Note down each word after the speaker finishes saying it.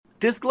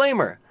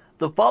Disclaimer: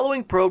 the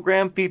following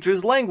program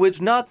features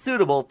language not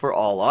suitable for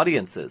all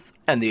audiences,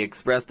 and the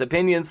expressed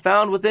opinions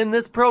found within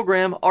this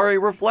program are a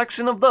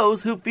reflection of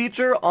those who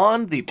feature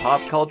on the Pop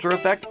Culture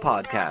Effect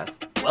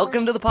podcast.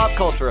 Welcome to the Pop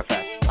Culture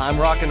Effect. I'm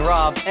Rockin'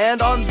 Rob,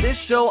 and on this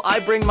show I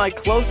bring my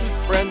closest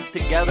friends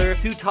together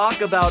to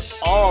talk about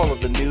all of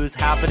the news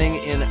happening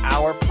in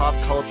our pop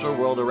culture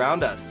world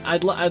around us.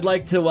 I'd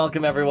like to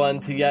welcome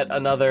everyone to yet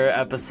another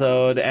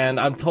episode, and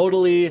I'm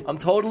totally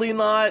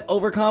not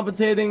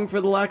overcompensating for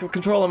the lack of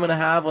control I'm going to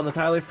have when the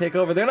Tylers take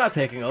over. They're not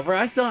taking over.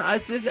 I'm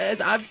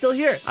still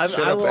here.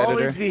 I will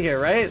always be here,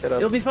 right?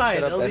 It'll be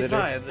fine. It'll be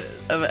fine.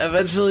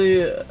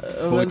 Eventually,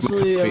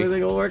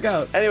 everything will work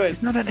out.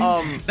 Anyways, it's not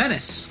an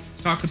Venice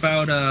talked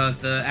about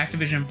the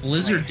Activision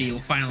Blizzard deal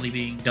finally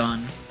being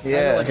done.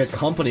 Yeah, like a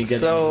company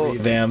getting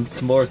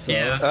revamped, more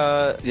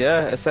so.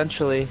 Yeah,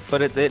 essentially.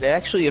 But it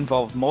actually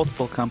involved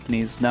multiple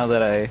companies now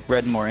that I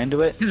read more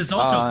into it. Because it's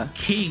also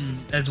King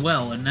as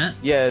well, isn't it?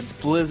 Yeah, it's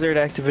Blizzard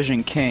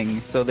Activision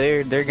King. So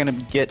they're gonna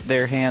get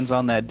their hands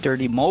on that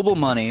dirty mobile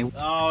money.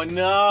 Oh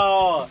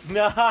no!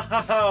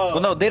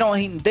 Well, no, they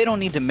don't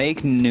need to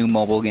make new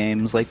mobile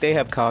games. Like they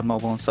have COD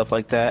Mobile and stuff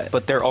like that.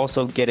 But they're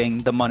also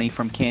getting the money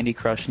from Candy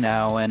Crush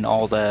now and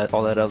all that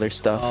other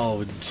stuff.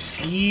 Oh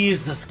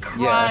Jesus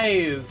Christ!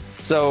 Yeah.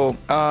 So,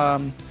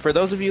 for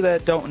those of you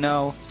that don't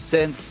know,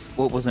 since,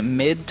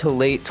 mid to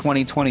late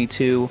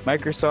 2022,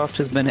 Microsoft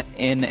has been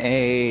in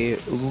a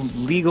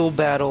legal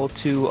battle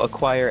to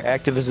acquire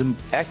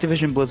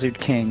Activision Blizzard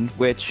King,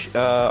 which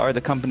are the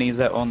companies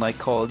that own like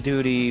Call of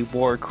Duty,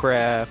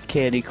 Warcraft,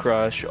 Candy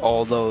Crush,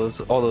 all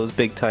those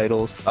big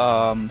titles.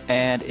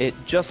 And it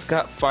just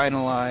got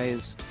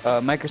finalized.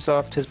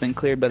 Microsoft has been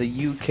cleared by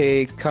the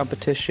UK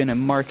Competition and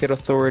Market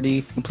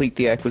Authority to complete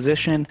the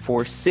acquisition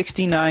for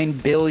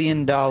 $69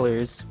 billion.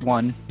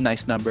 One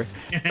nice number.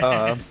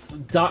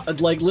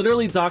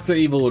 Literally Dr.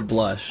 Evil would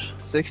blush.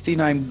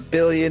 $69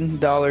 billion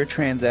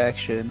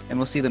transaction, and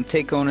we'll see them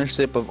take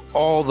ownership of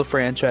all the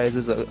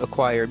franchises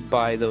acquired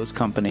by those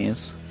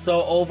companies.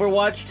 So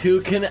Overwatch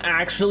 2 can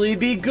actually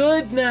be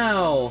good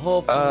now,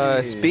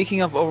 hopefully.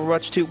 Speaking of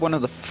Overwatch 2, one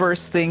of the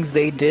first things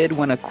they did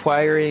when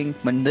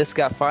this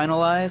got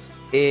finalized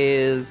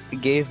is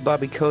gave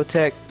Bobby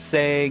Kotick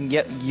saying,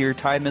 yep, your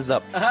time is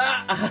up.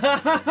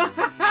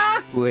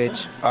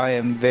 Which I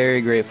am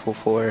very grateful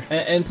for.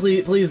 And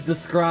please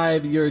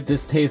describe your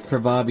distaste for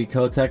Bobby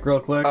Kotick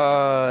real quick.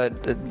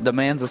 The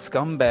man's a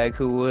scumbag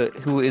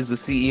who is the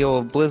CEO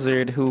of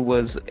Blizzard, who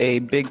was a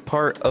big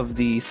part of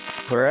the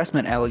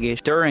harassment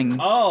allegation during...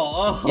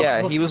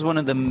 Yeah, he was one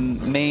of the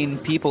main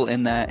people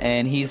in that,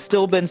 and he's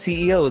still been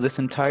CEO this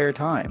entire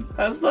time.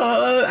 That's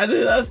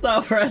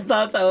not where I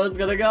thought that was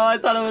gonna go. I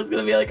thought it was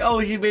gonna be like,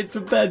 he made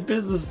some bad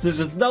business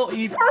decisions. No,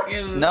 he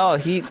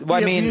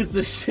abused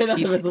the shit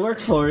out of his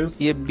workforce.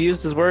 He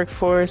abused his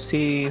workforce.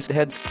 He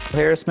had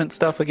harassment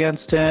stuff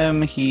against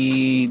him.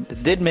 He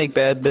did make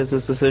bad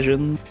business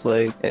decisions.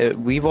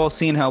 We've all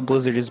seen how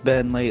Blizzard has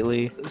been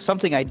lately.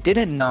 Something I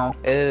didn't know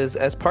is,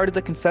 as part of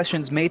the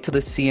concessions made to the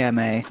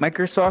CMA,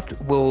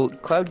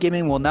 cloud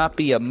gaming will not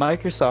be a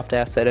Microsoft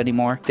asset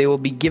anymore. They will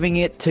be giving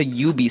it to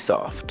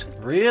Ubisoft.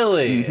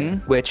 Really?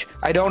 Mm-hmm. Which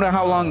I don't know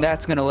how long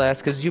that's gonna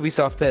last, because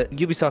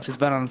Ubisoft has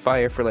been on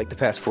fire for like the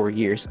past 4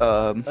 years.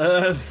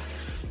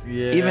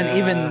 Yeah.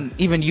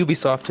 Even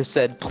Ubisoft has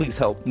said, please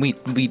help. We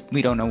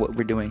don't know what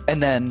we're doing.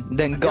 And then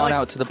gone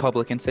out to the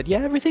public and said, yeah,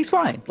 everything's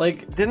fine.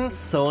 Didn't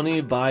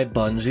Sony buy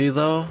Bungie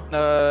though?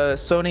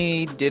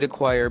 Sony did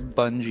acquire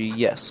Bungie,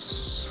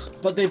 yes.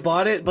 But they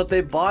bought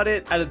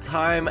it at a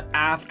time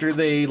after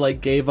they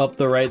gave up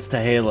the rights to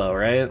Halo,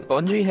 right?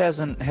 Bungie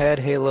hasn't had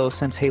Halo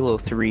since Halo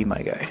 3,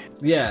 my guy.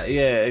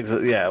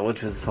 Yeah,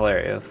 which is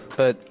hilarious.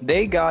 But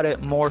they got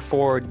it more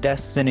for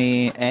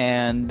Destiny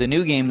and the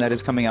new game that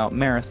is coming out,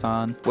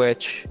 Marathon,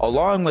 which,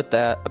 along with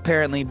that,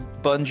 apparently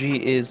Bungie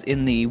is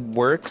in the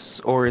works,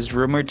 or is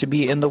rumored to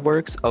be in the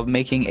works, of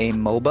making a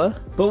MOBA.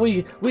 But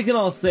we can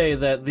all say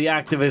that the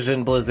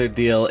Activision Blizzard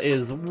deal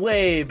is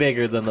way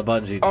bigger than the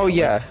Bungie deal. Oh,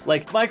 yeah.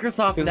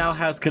 Microsoft now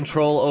has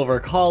control over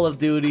Call of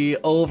Duty,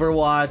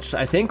 Overwatch,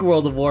 I think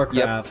World of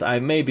Warcraft. Yep. I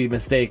may be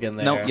mistaken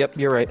there. Nope, yep,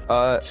 you're right.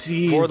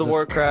 World of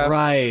Warcraft,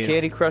 Christ.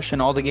 Candy Crush,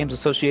 and all the games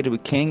associated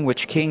with King,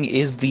 which King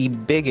is the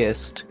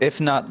biggest, if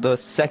not the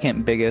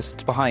second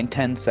biggest, behind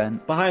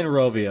Tencent. Behind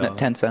Rovio. No,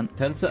 Tencent.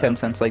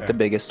 Tencent's the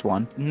biggest one.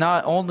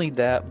 Not only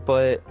that,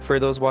 but for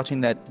those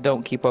watching that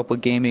don't keep up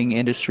with gaming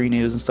industry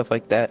news and stuff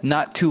like that,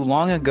 not too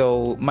long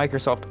ago,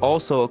 Microsoft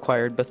also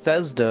acquired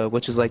Bethesda,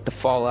 which is like the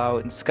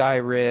Fallout and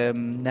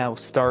Skyrim, now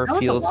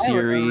Starfield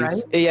series.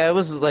 Ago, right? Yeah, it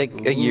was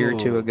like a year or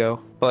two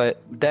ago.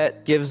 But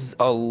that gives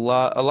a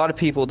lot of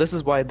people. This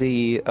is why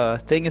the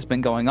thing has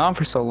been going on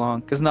for so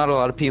long because not a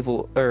lot of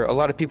people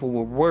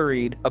were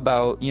worried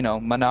about,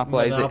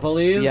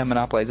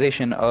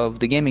 monopolization of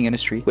the gaming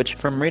industry, which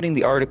from reading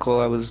the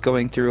article I was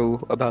going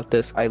through about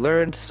this, I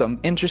learned some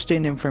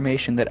interesting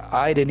information that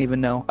I didn't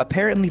even know.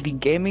 Apparently the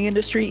gaming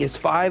industry is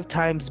 5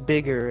 times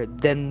bigger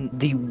than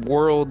the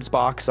world's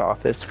box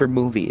office for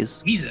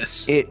movies.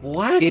 Jesus.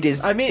 What? It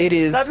is. I mean, it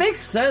is. that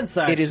makes sense,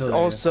 actually. It is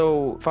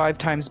also 5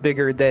 times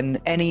bigger than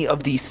any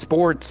of the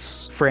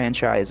sports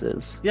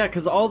franchises. Yeah,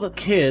 because all the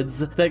kids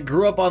that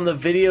grew up on the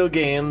video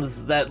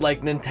games that,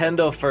 like,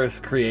 Nintendo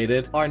first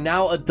created are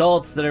now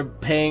adults that are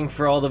paying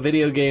for all the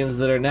video games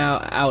that are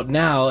now out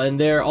now, and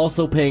they're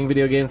also paying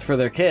video games for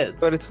their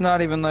kids. But it's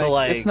not even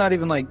it's not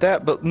even like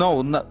that. But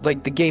no, not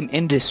like the game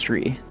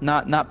industry,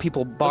 not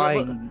people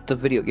buying the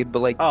video game, but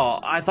like. Oh,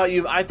 I thought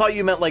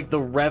you meant like the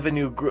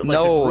revenue.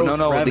 No.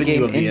 The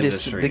game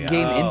industry. The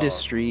game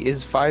industry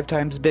is 5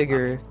 times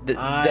bigger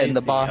than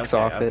the box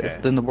office,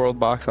 than the world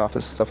box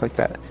office, stuff like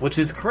that. Which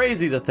is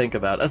crazy to think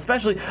about,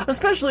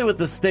 especially with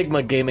the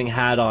stigma gaming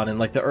had on in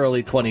like the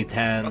early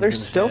 2010s.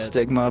 There's still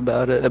stigma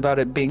about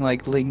it being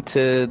like linked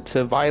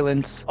to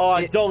violence.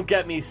 Oh, don't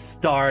get me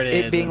started.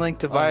 It being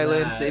linked to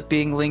violence, it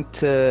being linked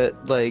to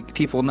like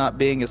people not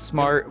being as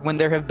smart. When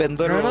there have been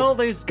literal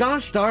these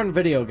gosh darn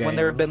video games. When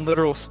there have been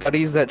literal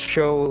studies that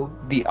show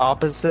the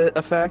opposite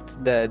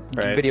effect, that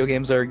video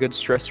games are a good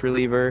stress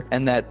reliever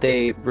and that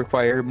they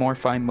require more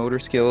fine motor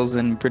skills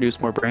and produce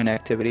more brain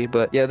activity.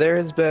 But yeah, there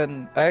has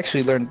been. I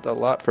actually learned a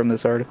lot from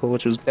this article,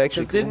 which was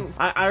actually cool.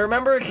 I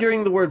remember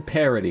hearing the word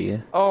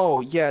parody.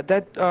 Oh yeah,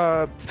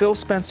 that Phil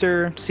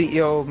Spencer,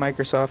 CEO of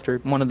Microsoft, or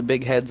one of the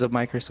big heads of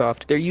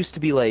Microsoft. There used to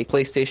be like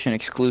PlayStation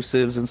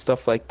exclusives and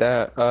stuff like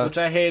that, which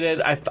I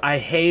hated. I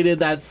hated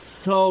that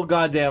so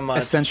goddamn much.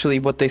 Essentially,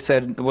 what they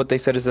said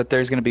is that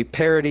there's going to be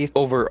parity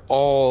over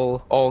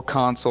all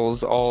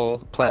consoles, all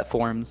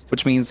platforms,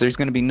 which means there's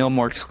going to be no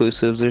more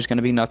exclusives. There's going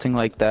to be nothing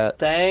like that.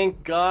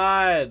 Thank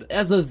God.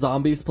 As a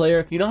Zombies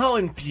player, you know how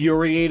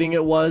infuriating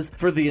it was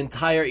for the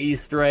entire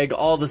Easter egg,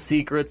 all the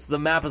secrets, the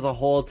map as a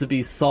whole to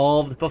be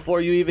solved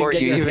before you even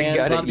get your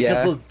hands on it,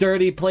 because those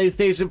dirty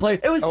PlayStation players.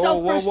 It was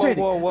so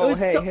frustrating. Whoa.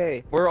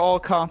 Hey. We're all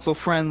console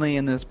friendly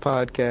in this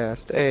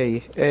podcast.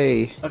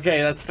 Hey.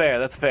 Okay, that's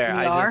fair.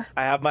 I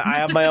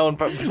have my own.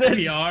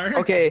 We are.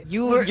 Okay,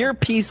 you're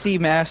PC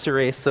Master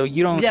Race, so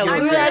you don't. Yeah,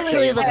 we're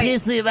actually the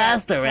PC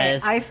Master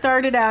Race. I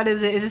started out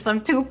as just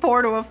I'm too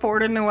poor to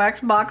afford a new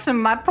Xbox,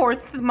 and my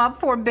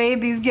poor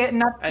baby's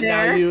getting up and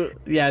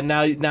there.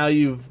 Now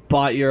you've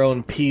bought your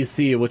own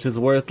PC, which is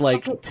worth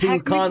like 2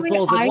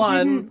 consoles in one.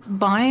 I didn't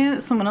buy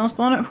it. Someone else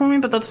bought it for me,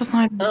 but that's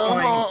beside the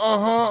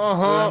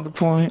point. The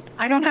point.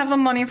 I don't have the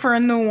money for a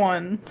new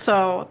one,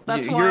 so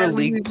that's why you're a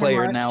League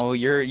player now.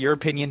 Your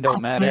opinion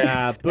don't matter.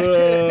 Yeah, boo.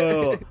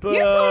 You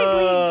played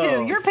League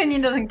too. Your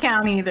opinion doesn't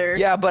count either.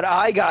 Yeah, but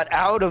I got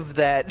out of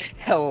that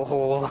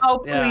hellhole. Oh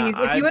please!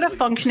 If you had a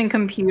functioning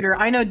computer,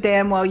 I know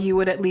damn well you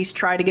would at least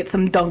try to get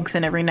some dunks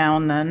in every now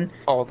and then.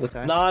 All the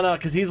time. No,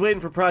 because he's waiting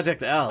for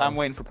Project L. I'm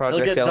waiting for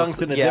Project L. He'll get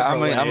dunks in a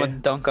different way. I'm gonna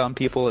dunk on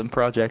people in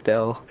Project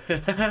L.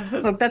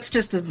 Look, that's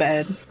just as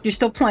bad. You're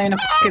still playing a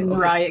fucking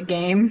Riot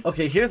game.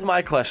 Okay, here's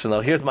my question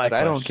though.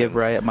 I don't give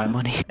Riot my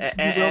money.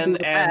 And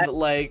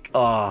like,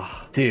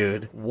 oh,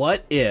 dude,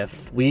 what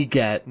if we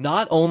get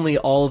not only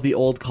all of the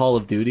old Call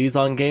of Duties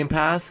on Game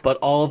Pass, but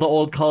all of the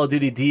old Call of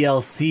Duty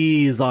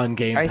DLCs on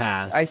Game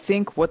Pass? I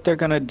think what they're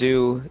gonna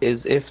do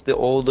is, if the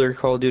older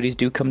Call of Duties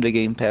do come to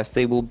Game Pass,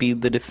 they will be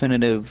the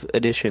definitive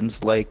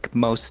editions, like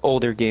most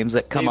older games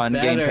that come on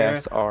Game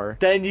Pass are.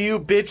 Then you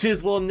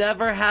bitches will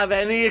never have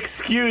any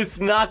excuse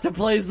not to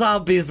play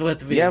zombies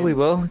with me. Yeah, we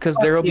will, because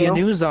there will be a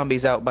new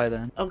Zombies out by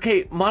then.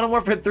 Okay, Modern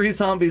Warfare 3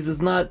 Zombies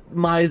is not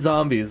my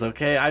zombies,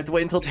 okay? I have to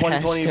wait until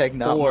 2024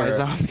 not my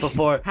zombies.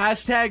 before.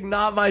 Hashtag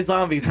not my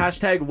zombies.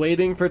 Hashtag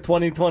waiting for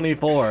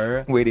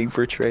 2024. Waiting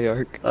for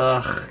Treyarch.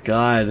 Ugh,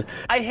 God.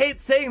 I hate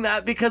saying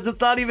that because it's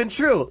not even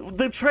true.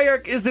 The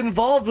Treyarch is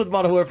involved with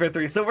Modern Warfare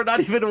 3, so we're not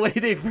even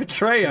waiting for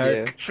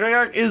Treyarch. Yeah.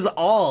 Treyarch is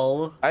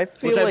all. I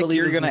feel like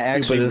you're going to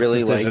actually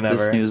really like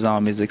this new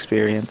Zombies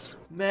experience.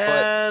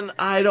 Man,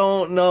 I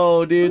don't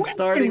know, dude.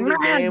 Starting the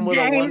game with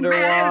a Wonder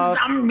Wall.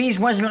 Zombies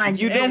was like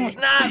you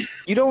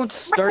don't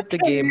start the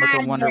game with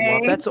a Wonder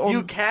Wall. That's all.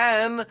 You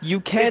can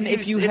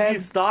if you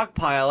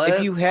stockpile it.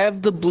 If you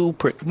have the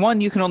blueprint,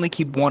 you can only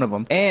keep one of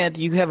them, and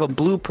you have a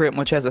blueprint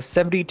which has a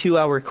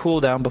 72-hour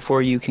cooldown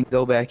before you can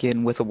go back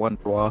in with a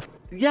Wonder Wall.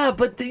 Yeah,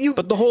 but the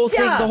whole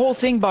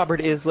thing, Bobbert,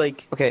 is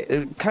like,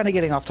 okay, kind of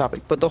getting off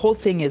topic, but the whole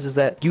thing is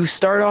that you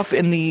start off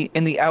in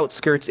the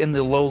outskirts, in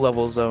the low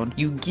level zone.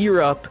 You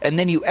gear up, and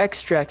then you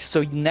extract,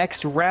 so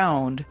next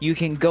round you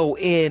can go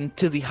in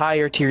to the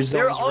higher tier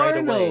zones right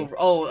away.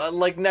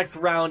 Like next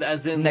round,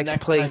 as in next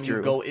playthrough. Time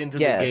you go into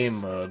the game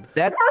mode.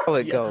 That's how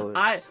it goes.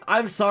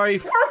 I'm sorry,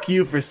 fuck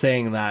you for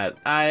saying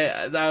that.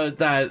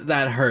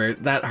 That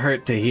hurt. That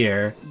hurt to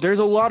hear. There's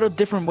a lot of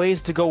different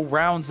ways to go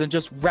rounds than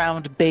just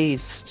round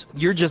based.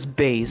 You're just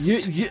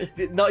based.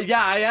 No,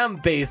 yeah, I am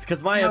based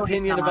because my No,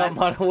 opinion it's about not.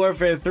 Modern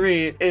Warfare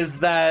 3 is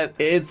that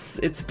it's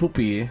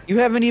poopy. You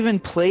haven't even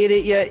played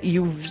it yet.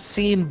 You've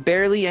seen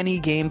barely any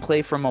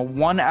gameplay from a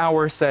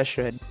 1-hour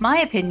session. My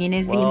opinion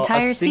is the Well,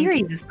 entire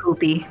series is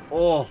poopy.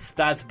 Oh,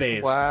 that's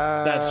based.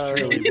 Wow. That's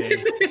truly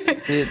based.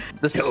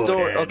 The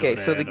story. Okay,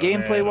 so the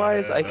gameplay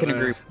wise, I can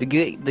agree. The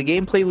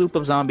gameplay loop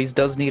of zombies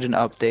does need an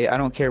update. I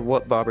don't care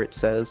what Bobbert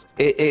says.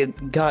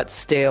 It got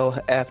stale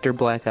after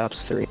Black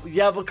Ops 3.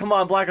 Yeah, but come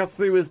on, Black Ops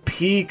 3 was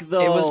peak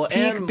though. It was peak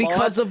and because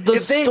mods. of the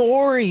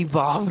story,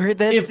 Bobbert.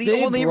 That's If the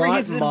they only brought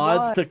reason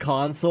mods why. to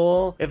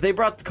console, if they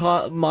brought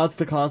mods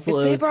to console,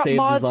 it would save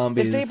the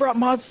zombies. If they brought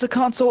mods to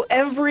console,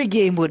 every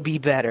game would be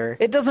better.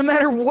 It doesn't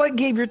matter what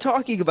game you're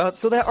talking about,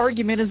 so that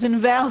argument is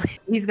invalid.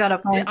 He's got a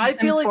point. I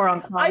feel like-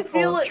 on I feel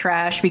console is like-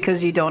 trash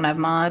because you don't have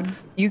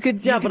mods.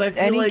 But I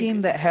feel any like-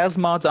 game that has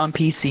mods on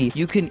PC,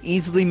 you can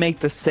easily make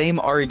the same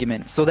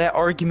argument. So that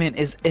argument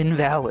is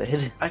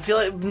invalid. I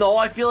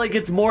feel like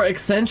it's more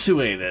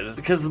accentuated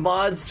because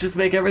mods just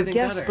make everything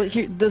Yes, better. but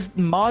here the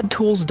mod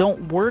tools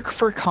don't work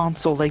for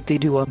console like they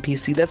do on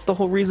PC. That's the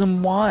whole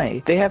reason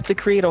why. They have to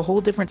create a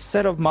whole different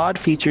set of mod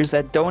features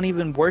that don't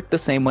even work the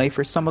same way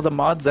for some of the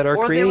mods that are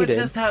or created. they would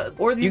just have,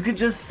 or you could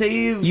just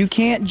save. You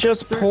can't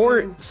just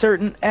port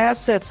certain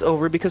assets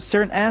over because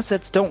certain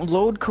assets don't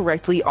load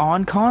correctly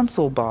on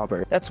console,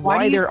 Bobber. That's Why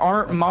why do you- there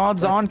aren't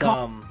mods on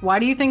console. dumb. Why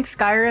do you think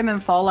Skyrim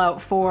and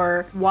Fallout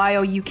 4,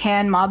 while you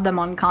can mod them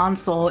on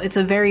console, it's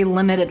a very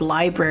limited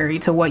library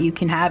to what you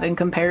can have in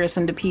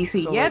comparison to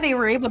PC? So, yeah, like- they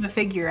were able to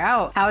figure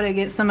out how to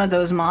get some of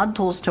those mod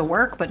tools to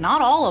work, but not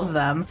all of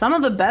them. Some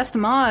of the best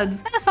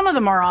mods, some of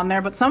them are on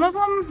there, but some of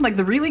them, like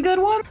the really good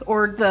ones,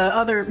 or the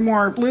other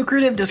more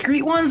lucrative,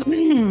 discrete ones,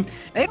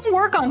 they don't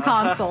work on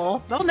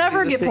console. They'll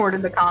never get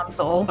ported to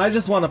console. I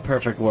just want a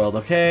perfect world,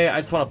 okay? I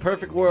just want a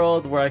perfect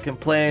world where I can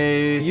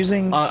play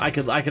Using-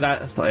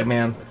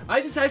 man.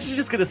 I should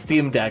just get a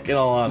Steam Deck. In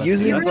all honesty,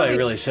 Using- that's what I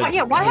really should.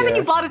 Yeah, why haven't Yeah.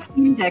 you bought a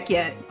Steam Deck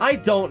yet? I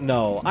don't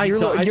know. I You're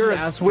should a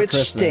ask for Switch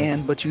Christmas.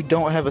 stand, but you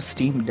don't have a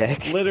Steam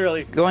Deck.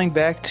 Literally, Going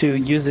back to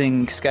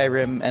using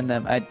Skyrim and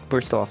them,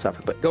 we're still off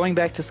topic, but going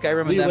back to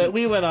Skyrim and them,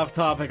 we went off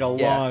topic a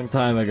Yeah. long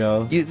time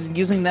ago.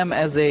 using them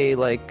as a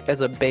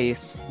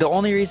base. The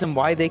only reason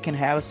why they can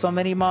have so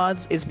many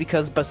mods is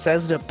because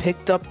Bethesda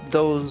picked up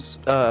those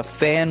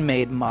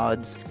fan-made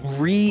mods,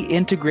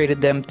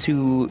 reintegrated them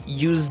to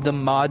use the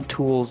mod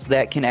tools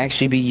that can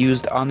actually be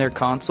used on their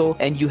console,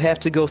 and you have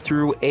to go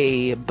through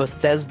a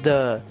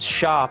Bethesda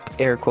shop,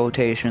 air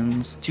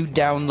quotations, to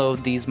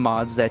download these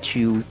mods that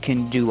you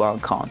can do on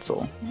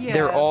console. Yeah,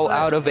 They're all but-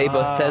 out of a I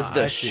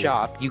Bethesda see.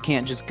 shop. You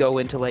can't just go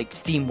into like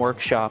Steam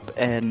Workshop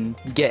and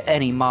get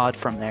any mod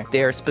from there.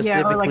 They are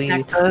specifically Yeah, or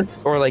like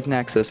Nexus. or like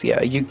Nexus, yeah.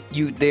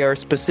 They are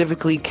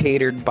specifically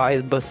catered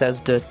by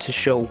Bethesda to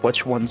show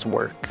which ones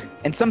work.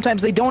 And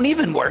sometimes they don't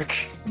even work.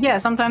 Yeah,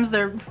 sometimes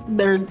they're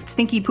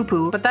stinky poo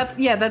poo. But that's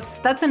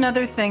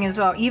another thing as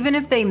well. Even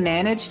if they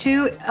manage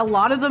to, a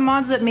lot of the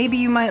mods that maybe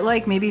you might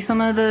like, maybe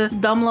some of the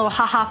dumb little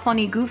haha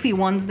funny goofy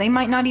ones, they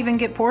might not even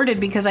get ported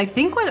because I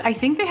think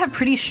they have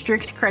pretty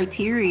strict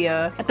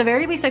criteria. At the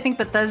very least, I think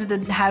Bethesda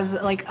has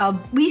like at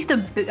least a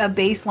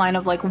baseline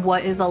of like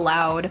what is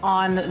allowed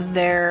on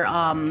their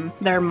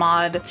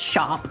mod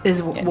shop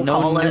is what we'll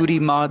No call it.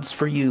 nudie mods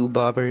for you,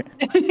 Bobbert.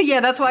 Yeah,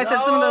 that's why I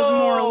said some of those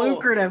more No!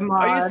 lucrative mods.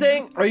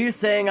 Are you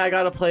saying I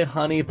gotta play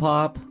Honey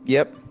Pop?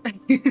 Yep.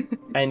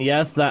 And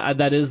yes,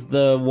 that is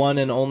the one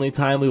and only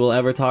time we will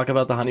ever talk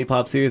about the Honey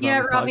Pop series. Yeah,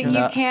 on this Robbie,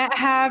 podcast. you can't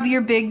have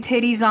your big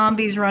titty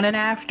zombies running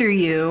after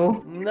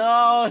you.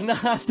 No,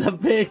 not the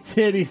big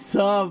titty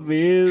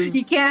zombies.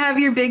 You can't have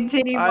your big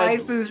titty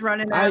I'd- waifus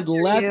running I'd after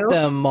let you.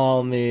 them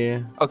maul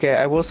me. Okay,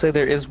 I will say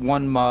there is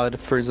one mod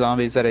for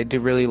zombies that I do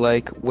really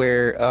like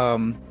where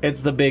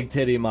It's the big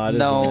titty mod.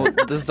 no, isn't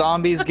it? the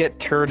zombies get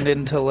turned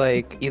into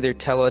like either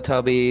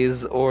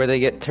Teletubbies or they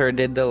get turned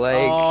into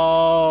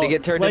Oh, they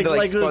get turned into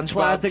like this SpongeBob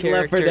classic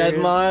characters. Left 4 Dead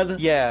mod.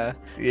 Yeah,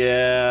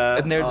 Yeah,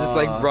 and they're just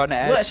like run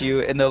at What?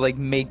 you, and they'll like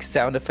make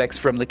sound effects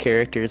from the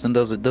characters, and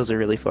those are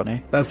really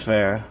funny. That's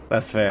fair.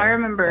 That's fair. I That's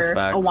remember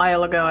facts. a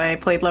while ago I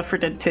played Left 4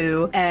 Dead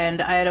 2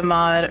 and I had a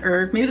mod,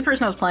 or maybe the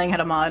person I was playing had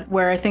a mod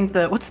where I think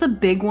what's the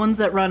big ones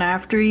that run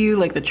after you?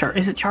 Like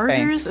is it Chargers?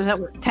 Tanks. Is that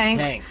what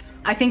tanks?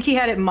 Tanks. I think he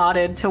had it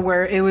modded to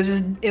where it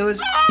was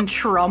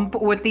Trump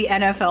with the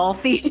NFL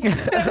theme.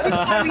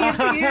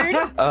 Weird.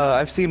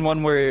 I've seen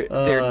one where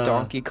they're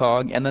Donkey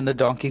Kong, and then the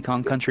Donkey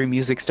Kong country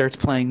music starts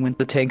playing when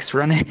the tank's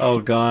running. Oh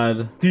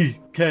God.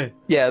 DK.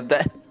 Yeah,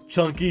 that.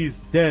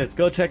 Chunky's dead.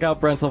 Go check out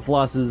Brental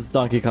Floss's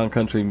Donkey Kong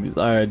Country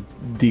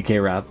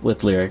DK rap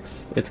with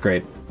lyrics. It's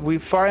great. we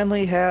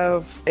finally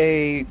have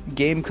a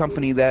game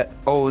company that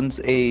owns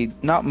a,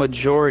 not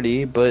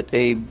majority, but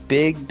a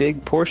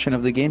big portion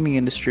of the gaming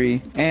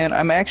industry. And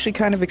I'm actually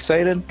kind of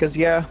excited because,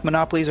 yeah,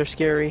 monopolies are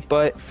scary.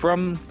 But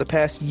from the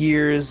past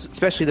years,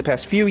 especially the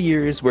past few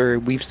years, where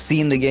we've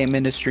seen the game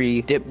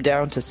industry dip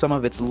down to some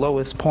of its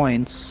lowest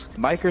points,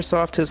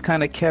 Microsoft has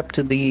kind of kept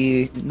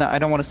I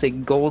don't want to say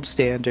gold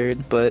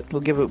standard, but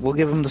we'll give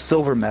them the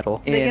silver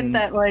medal. They get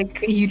that,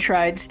 like, you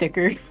tried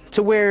sticker.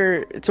 To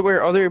where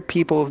other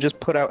people have just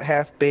put out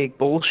half-baked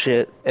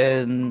bullshit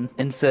and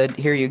said,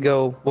 here you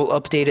go, we'll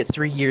update it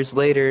 3 years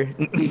later.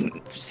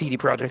 CD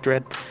Projekt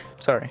Red.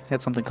 Sorry,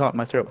 had something caught in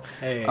my throat.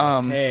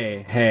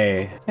 Hey,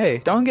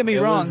 Hey, don't get me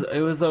wrong. It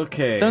was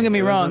okay. Don't get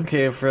me wrong. It was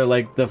okay for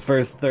like the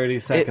first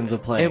 30 seconds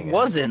of playing. It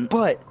wasn't,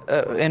 but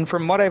and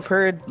from what I've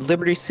heard,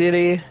 Liberty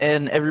City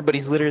and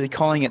everybody's literally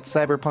calling it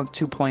Cyberpunk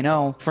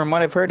 2.0. From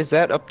what I've heard, is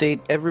that update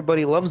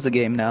everybody loves the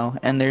game now,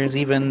 and they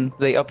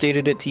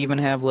updated it to even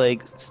have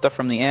like stuff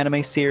from the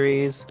anime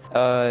series,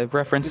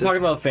 references. You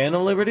talking about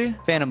Phantom Liberty?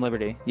 Phantom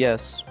Liberty,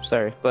 yes.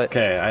 Sorry, but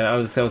okay, I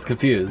was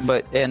confused.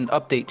 But and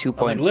update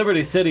 2.0. Like,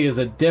 Liberty City is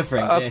a different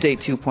update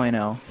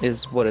 2.0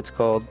 is what it's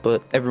called,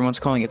 but everyone's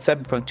calling it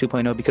Cyberpunk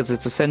 2.0 because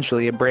it's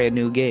essentially a brand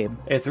new game.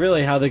 It's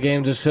really how the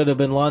game just should have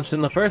been launched in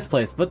the first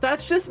place, but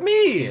that's just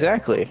me.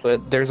 Exactly.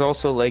 But there's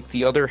also like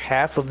the other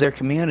half of their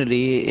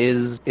community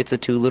is it's a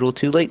too little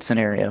too late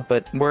scenario.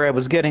 But where I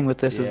was getting with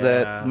this is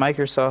that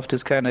Microsoft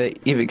is kind of,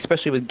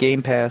 especially with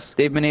Game Pass,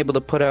 they've been able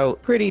to put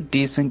out pretty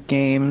decent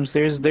games.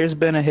 There's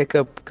been a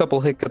couple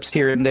hiccups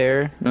here and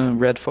there,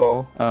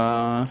 Redfall.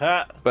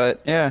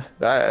 But yeah,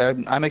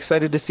 I'm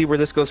excited to see where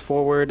this goes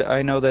forward.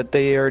 I know that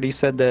they already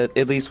said that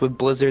at least with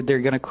Blizzard they're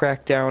going to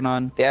crack down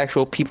on the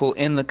actual people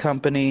in the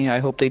company. I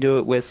hope they do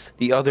it with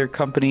the other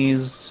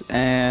companies,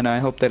 and I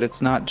hope that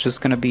it's not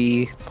just going to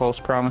be false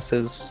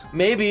promises.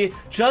 Maybe,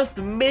 just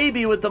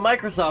maybe with the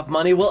Microsoft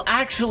money, we'll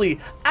actually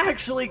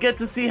get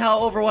to see how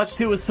Overwatch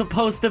 2 is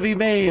supposed to be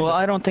made. Well,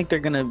 I don't think they're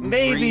going to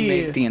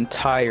remake the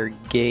entire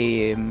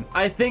game.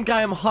 I think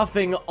I am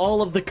huffing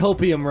all of the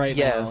copium right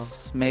now.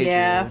 Yes, maybe.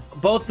 Yeah.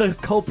 Both the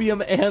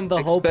copium and the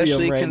hopium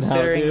especially right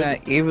considering now,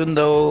 dude. that even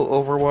though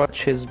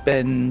Overwatch has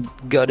been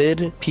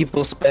gutted,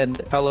 people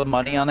spend hella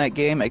money on that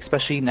game,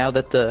 especially now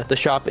that the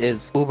shop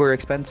is uber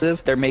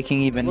expensive. They're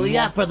making even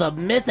more. For the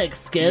mythic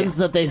skins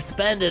that they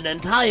spend an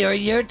entire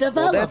year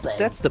developing. Well,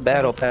 that's the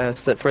battle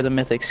pass for the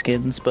mythic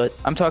skins, but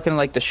I'm talking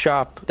like the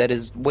shop that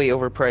is way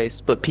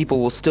overpriced, but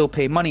people will still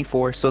pay money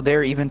for, so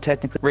they're even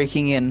technically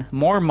raking in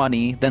more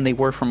money than they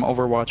were from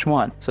Overwatch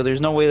 1. So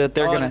there's no way that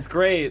they're That's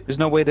great. There's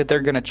no way that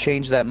they're gonna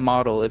change that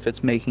model if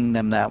it's making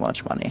them that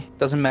much money.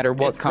 Doesn't matter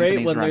what company's running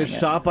it. It's great when there's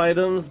shop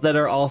items that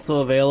are also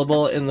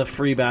available in the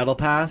free battle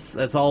pass.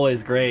 It's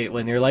always great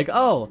when you're like,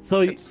 oh,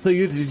 so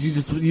you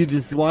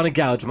just want to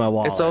gouge my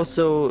wallet. It's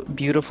also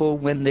beautiful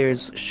when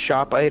there's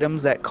shop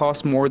items that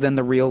cost more than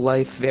the real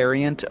life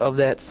variant of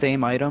that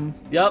same item.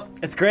 Yep,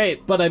 it's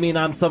great. But I mean,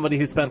 I'm somebody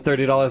who spent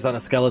 $30 on a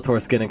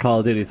Skeletor skin in Call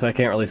of Duty, so I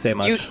can't really say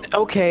much.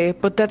 Okay,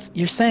 but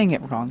you're saying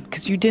it wrong,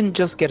 because you didn't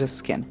just get a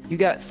skin. You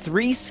got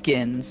 3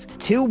 skins,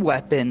 2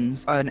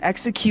 weapons, an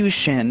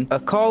execution, a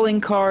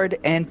calling card,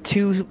 and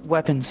 2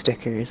 weapon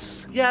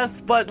stickers.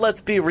 Yes, but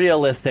let's be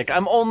realistic.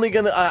 I'm only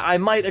gonna... I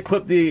might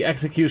equip the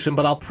execution,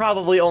 but I'll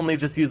probably only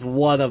just use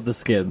one of the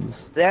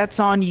skins. That's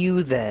on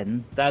you,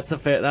 then. That's a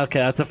fair... Okay,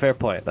 that's a fair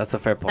point.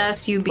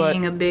 That's you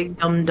being a big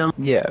dum-dum.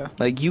 Yeah,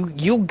 like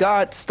you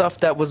got stuff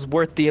that was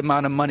worth the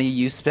amount of money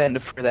you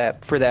spend for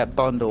that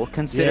bundle,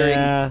 considering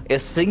a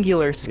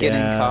singular skin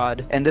in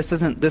COD, and this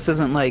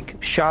isn't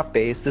like shop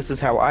based. This is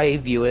how I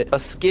view it. A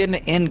skin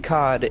in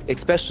COD,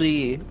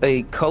 especially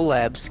a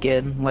collab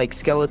skin like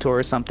Skeletor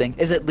or something,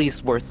 is at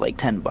least worth like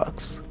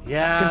 $10.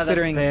 Yeah,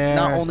 considering that's fair.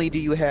 Not only do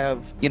you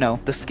have,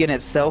 the skin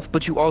itself,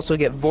 but you also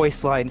get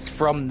voice lines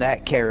from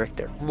that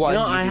character.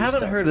 I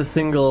haven't heard a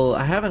single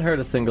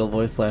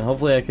voice line.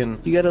 Hopefully I can...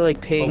 You gotta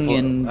ping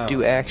and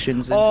do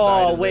actions inside.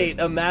 Oh, wait,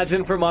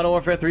 imagine for Modern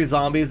Warfare 3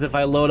 Zombies if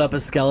I load up a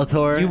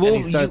Skeletor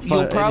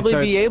you'll probably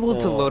be able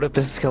to load up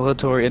a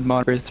Skeletor in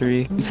Modern Warfare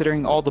 3,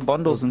 considering all the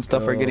bundles and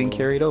stuff are getting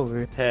carried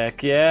over.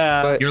 Heck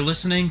yeah. But you're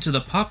listening to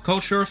the Pop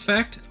Culture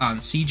Effect on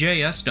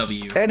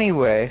CJSW.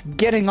 Anyway,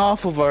 getting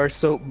off of our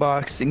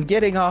soapbox and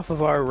getting off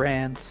of our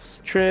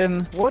rants,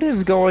 Trin, what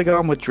is going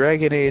on with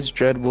Dragon Age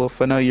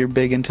Dreadwolf? I know you're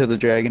big into the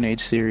Dragon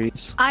Age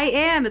series. I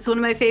am. It's one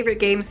of my favorite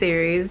game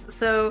series.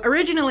 So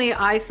originally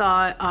I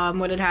thought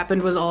what had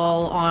happened was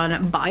all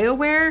on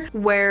BioWare,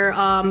 where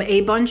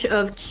a bunch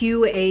of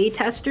QA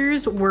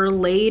testers were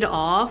laid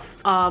off.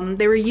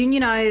 They were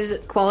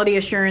unionized quality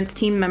assurance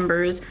team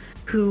members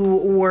who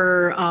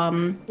were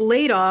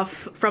laid off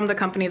from the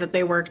company that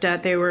they worked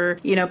at. They were,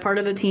 part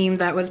of the team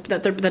that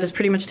is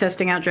pretty much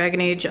testing out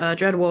Dragon Age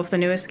Dreadwolf, the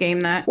newest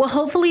game that will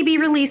hopefully be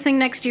releasing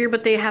next year,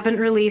 but they haven't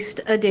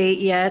released a date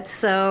yet.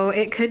 So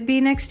it could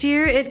be next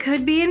year. It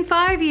could be in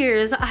 5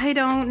 years. I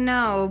don't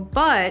know.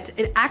 But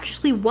it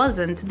actually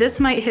wasn't. This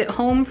might hit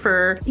home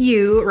for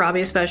you,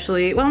 Robbie,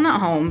 especially. Well,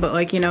 not home, but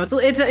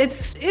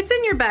it's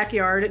in your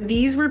backyard.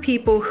 These were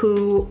people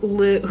who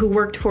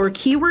worked for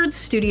Keyword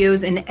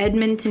Studios in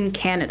Edmonton,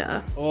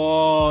 Canada.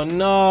 Oh,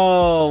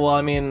 no. Well,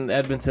 I mean,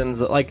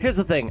 Edmonton's... here's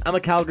the thing. I'm a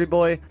Calgary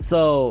boy,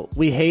 so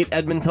we hate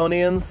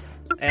Edmontonians.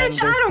 And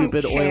their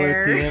stupid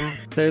Oiler team.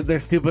 Their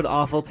stupid,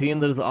 awful team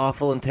that is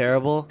awful and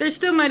terrible. There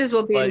still might as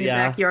well be in your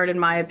backyard, in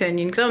my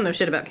opinion, because I don't know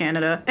shit about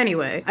Canada.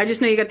 Anyway, I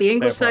just know you got the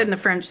English side and the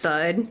French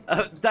side.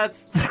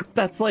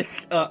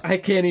 I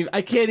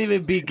can't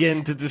even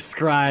begin to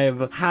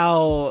describe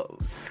how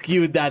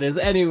skewed that is.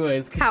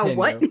 Anyways, continue. How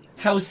what?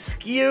 How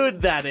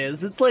skewed that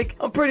is. It's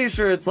I'm pretty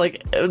sure it's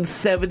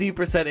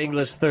 70%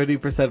 English,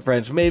 30%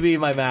 French. Maybe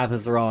my math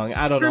is wrong.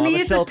 I don't know. For me,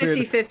 I'm it's a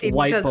 50-50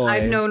 because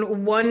I've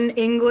known one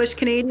English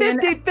Canadian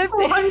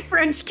 50-50. One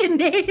French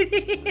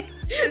Canadian.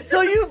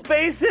 So you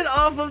base it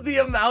off of the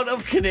amount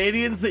of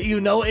Canadians that you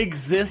know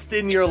exist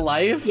in your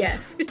life?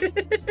 Yes.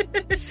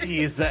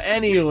 Jeez.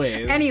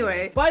 Anyways.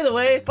 Anyway. By the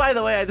way,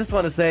 I just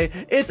want to say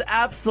it's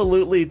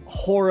absolutely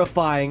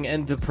horrifying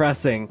and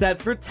depressing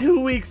that for 2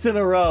 weeks in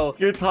a row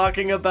you're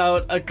talking about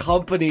a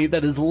company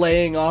that is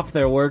laying off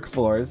their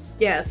workforce.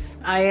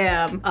 Yes, I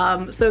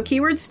am. So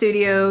Keyword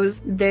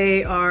Studios,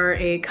 they are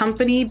a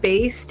company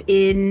based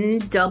in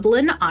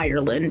Dublin,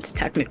 Ireland,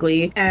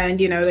 technically. And,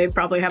 they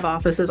probably have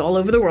offices all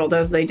over the world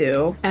as they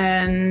do.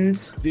 And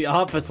the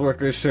office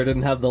workers sure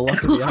didn't have the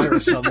luck of the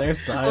Irish on their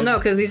side. Well, no,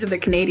 because these are the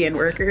Canadian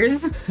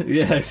workers.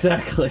 Yeah,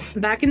 exactly.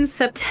 Back in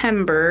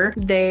September,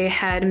 they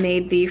had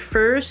made the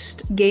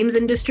first games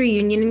industry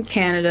union in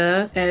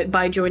Canada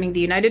by joining the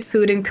United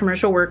Food and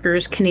Commercial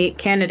Workers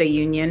Canada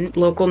Union,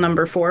 local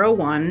number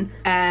 401.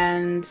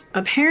 And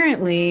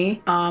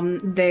apparently,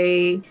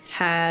 they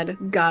had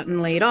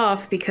gotten laid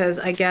off because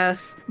I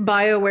guess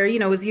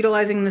BioWare, was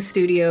utilizing the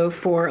studio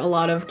for a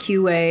lot of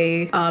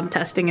QA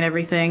testing and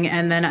everything.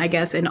 And then I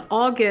guess in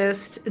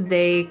August,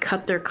 they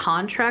cut their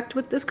contract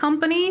with this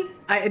company.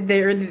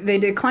 They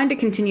declined to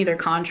continue their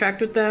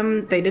contract with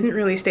them. They didn't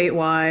really state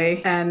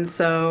why. And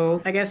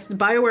so I guess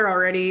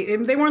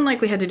BioWare they weren't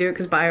likely had to do it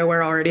because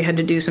BioWare already had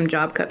to do some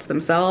job cuts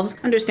themselves.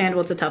 Understandable,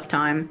 it's a tough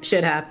time.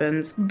 Shit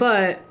happens.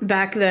 But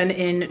back then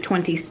in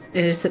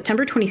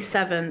September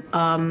 27th,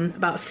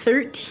 about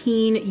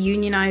 13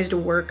 unionized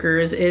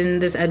workers in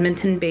this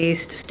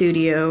Edmonton-based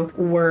studio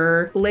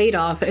were laid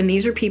off. And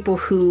these are people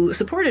who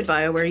supported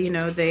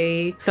BioWare.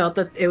 They felt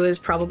that it was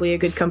probably a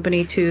good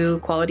company to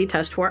quality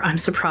test for. I'm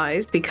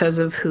surprised because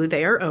of who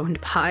they are owned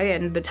by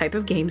and the type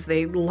of games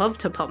they love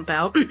to pump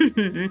out.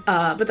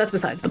 But that's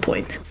besides the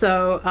point.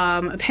 So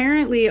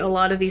apparently a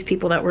lot of these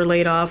people that were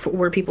laid off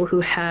were people who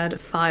had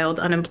filed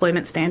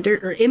employment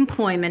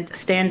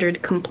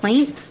standard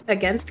complaints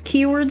against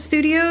Keyword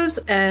Studios.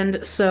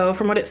 And so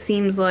from what it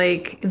seems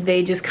like,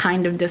 they just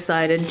kind of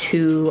decided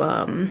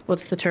to,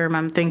 what's the term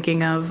I'm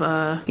thinking of,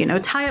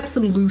 tie up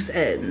some loose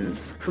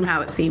ends from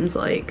how it seems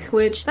like,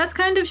 which that's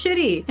kind of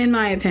shitty in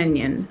my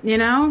opinion,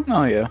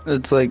 Oh yeah.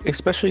 It's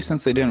especially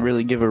since they didn't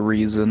really give a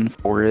reason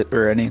for it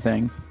or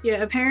anything.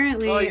 Yeah,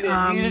 apparently. Oh, you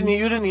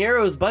didn't hear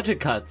it was budget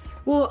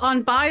cuts. Well,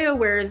 on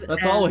BioWare's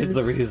That's always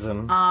the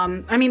reason.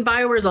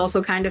 BioWare's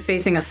also kind of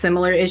facing a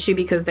similar issue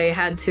because they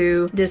had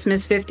to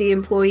dismiss 50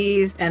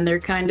 employees and they're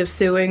kind of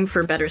suing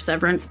for better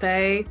severance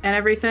pay and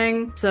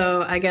everything.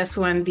 So I guess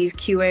when these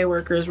QA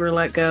workers were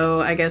let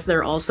go, I guess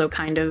they're also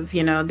kind of,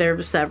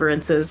 their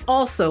severance is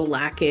also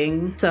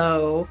lacking.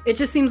 So it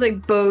just seems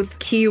like both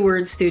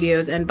Keyword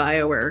Studios and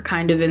BioWare are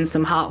kind of in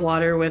some hot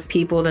water with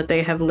people that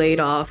they have laid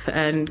off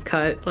and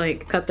cut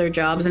their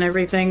jobs and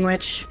everything,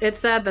 which it's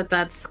sad that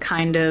that's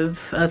kind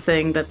of a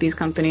thing that these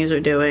companies are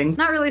doing.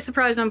 Not really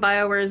surprised on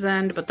BioWare's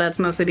end, but that's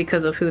mostly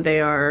because of who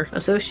they are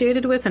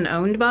associated with and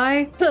owned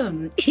by.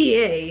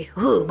 EA.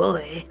 Oh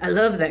boy. I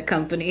love that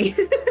company.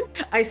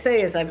 I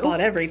say as I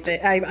bought everything.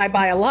 I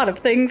buy a lot of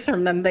things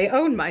from them. They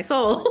own my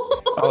soul.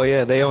 Oh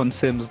yeah, they own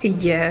Sims.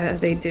 Yeah,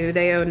 they do.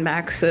 They own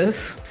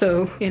Maxis.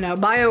 So,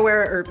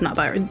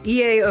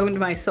 EA owned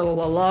my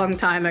soul a long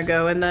time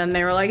ago, and then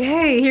they were like,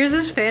 hey, here's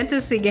this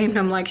fantasy game. And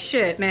I'm like,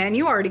 shit, man,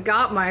 you already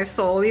got my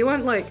soul. You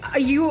went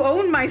you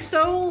own my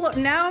soul,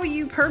 now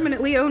you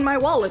permanently own my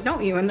wallet,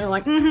 don't you? And they're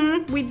like,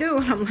 we do.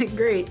 And I'm like,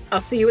 great, I'll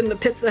see you in the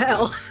pits of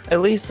hell.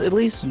 At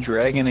least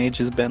Dragon Age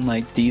has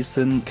been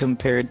decent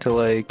compared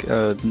to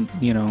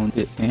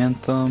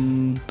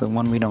Anthem, the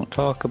one we don't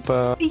talk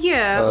about.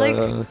 Yeah,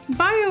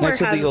 BioWare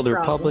Knights of the has Old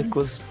problems. Republic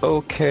was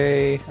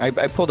okay. I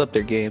pulled up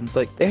their games.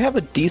 They have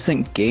a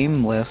decent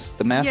game list.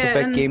 The Mass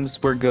Effect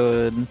games were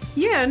good.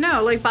 Yeah,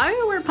 no,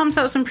 BioWare pumps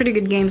out some pretty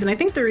good games, and I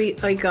think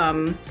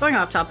going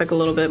off topic a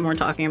little bit more,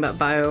 talking about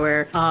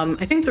BioWare,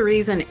 I think the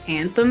reason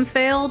Anthem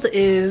failed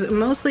is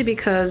mostly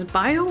because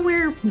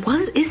BioWare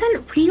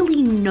isn't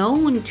really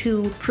known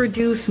to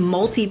produce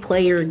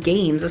multiplayer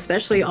games,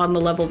 especially on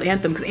the level of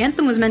Anthem, because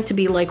Anthem was meant to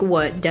be like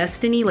what,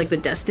 Destiny, like the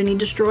Destiny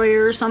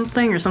Destroyer or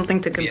something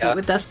to compete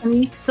with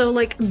Destiny. So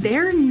like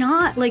they're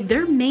not like,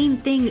 their main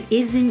thing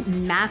isn't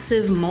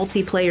massive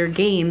multiplayer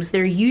games.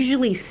 They're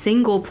usually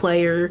single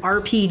player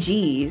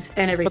RPGs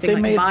and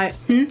everything.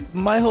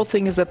 My whole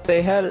thing is that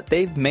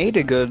they've made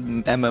a good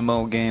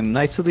MMO game.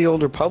 Knights of the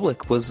Old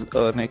Republic was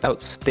an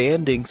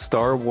outstanding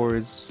Star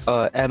Wars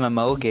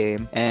MMO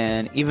game,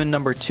 and even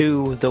number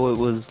 2, though it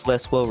was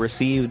less well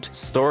received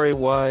story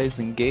wise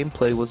and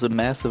gameplay, was a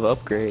massive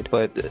upgrade.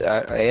 But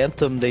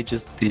Anthem, they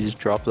just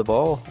dropped the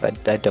ball.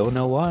 I don't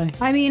know why.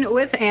 I mean,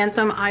 with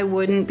Anthem, I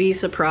wouldn't be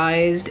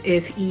surprised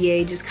if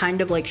EA just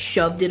kind of like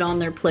shoved it on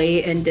their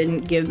plate and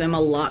didn't give them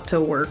a lot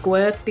to work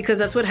with, because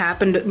that's what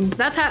happened.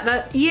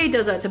 That EA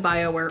does that to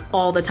BioWare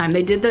all the time.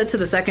 They did that to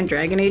the second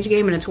Dragon Age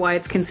game, and it's why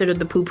it's considered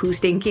the poo-poo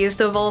stinkiest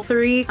of all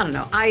 3. I don't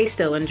know. I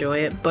still enjoy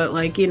it, but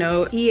like, you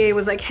know, EA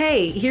was like,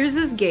 hey, here's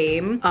this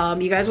game.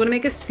 You guys want to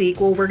make a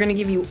sequel? We're going to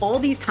give you all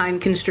these time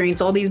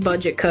constraints, all these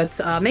budget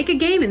cuts. Make a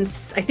game, and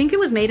I think it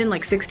was made in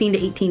like 16 to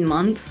 18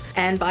 months.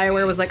 And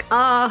BioWare was like,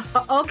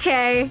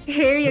 okay,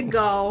 here you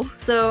go.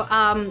 So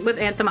with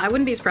Anthem, I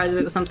wouldn't be surprised if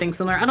it was something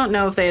similar. I don't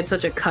know if they had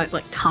such a cut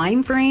like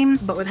time frame,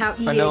 but with how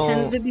EA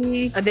tends to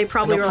be, they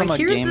probably were like,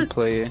 here's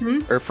this.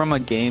 Or from a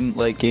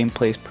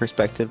gameplay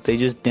perspective, they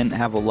just didn't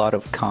have a lot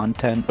of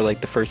content for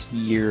like the first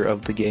year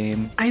of the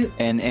game.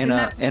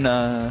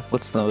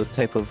 What's the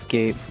type of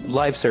game?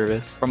 Live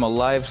service. From a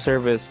live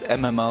service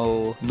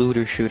MMO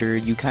looter shooter,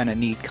 you kind of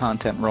need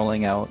content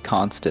rolling out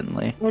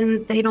constantly.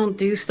 And they don't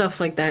do stuff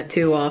like that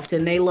too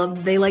often. They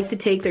like to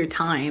take their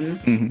time.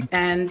 Mm-hmm.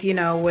 And you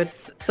know,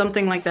 with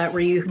something like that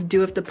where you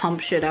do have to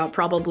pump shit out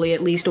probably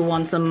at least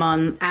once a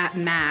month at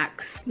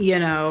max, you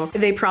know,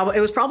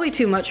 it was probably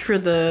too much for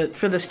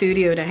the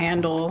studio to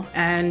handle,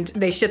 and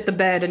they shit the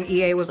bed, and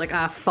EA was like,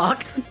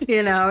 fucked.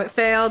 You know, it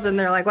failed, and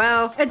they're like,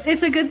 well,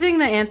 it's a good thing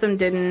that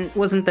Anthem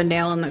wasn't the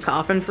nail in the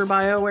coffin for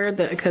BioWare,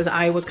 because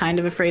I was kind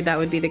of afraid that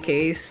would be the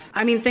case.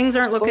 I mean, things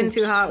aren't looking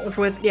too hot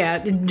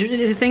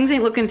things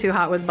ain't looking too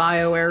hot with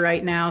BioWare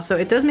right now, so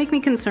it does make me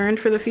concerned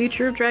for the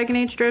future of Dragon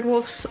Age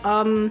Dreadwolf's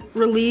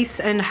release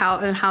and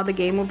how the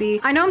game will be.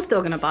 I know I'm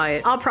still gonna buy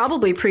it. I'll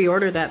probably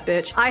pre-order that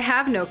bitch. I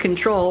have no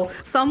control.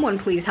 Someone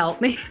please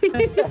help me.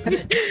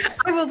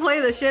 I will play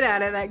the shit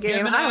out of that game.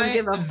 Gemini, I don't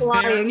give a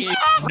flying. There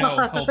is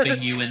no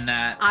helping you in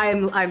that.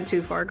 I'm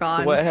too far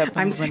gone. So what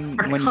happens when you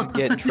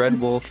get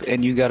Dreadwolf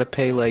and you gotta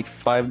pay like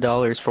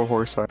 $5 for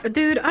horse armor?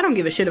 Dude, I don't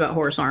give a shit about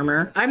horse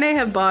armor. I may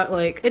have bought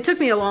it took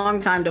me a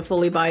long time to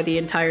fully buy the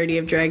entirety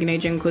of Dragon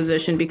Age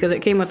Inquisition because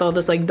it came with all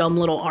this like dumb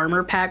little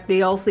armor pack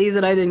DLCs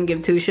that I didn't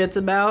give two shits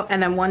about.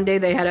 And then one day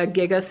they had a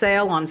giga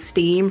sale on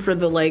Steam for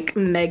the like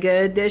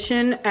mega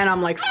edition, and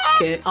I'm like,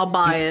 fuck it, I'll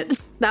buy it.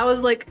 That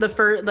was like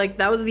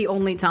that was the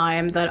only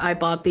time that I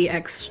bought the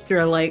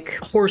extra like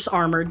horse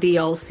armor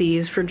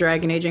DLCs for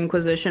Dragon Age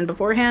Inquisition.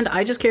 Beforehand,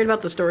 I just cared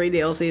about the story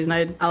DLCs,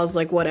 and I was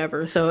like,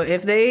 whatever. So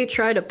if they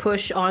try to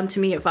push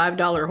onto me a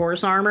 $5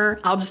 horse armor,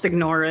 I'll just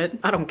ignore it.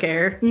 I don't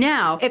care.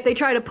 Now, if they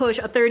try to push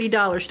a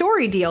 $30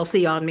 story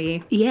DLC on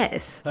me,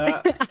 yes,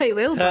 I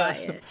will buy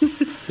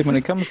it. When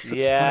it comes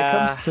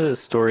to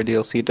story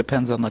DLC, it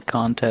depends on the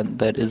content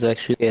that is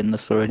actually in the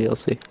story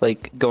DLC.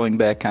 Like going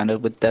back kind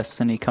of with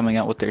Destiny coming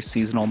out with their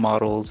seasonal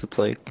models, it's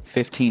like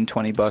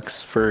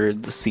 $15-20 for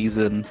the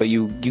season, but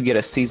you get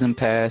a season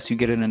pass, you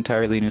get an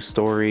entirely new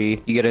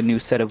story, you get a new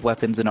set of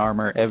weapons and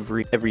armor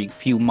every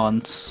few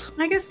months.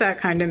 I guess that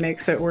kind of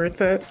makes it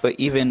worth it. But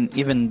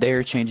even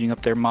they're changing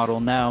up their model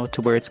now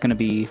to where it's going to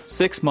be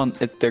 6 months.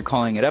 They're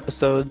calling it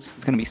episodes.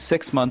 It's going to be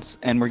 6 months,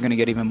 and we're going to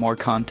get even more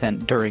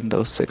content during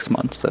those 6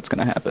 months. That's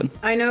going to happen.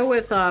 I know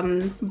with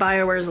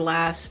BioWare's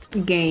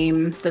last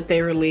game that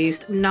they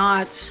released,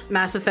 not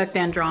Mass Effect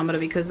Andromeda,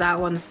 because that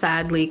one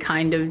sadly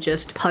kind of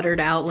just puttered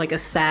out like a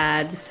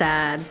sad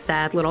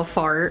little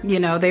fart. You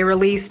know, they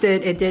released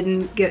it.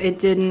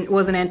 It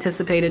wasn't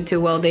anticipated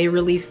too well. They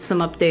released some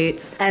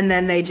updates, and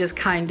then they just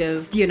kind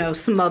of, you know,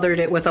 smothered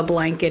it with a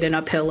blanket and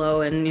a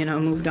pillow, and you know,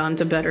 moved on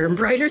to better and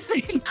brighter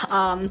things.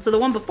 So the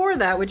one before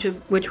that,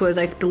 which was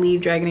I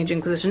believe Dragon Age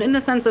Inquisition, in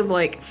the sense of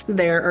like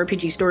their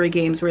RPG story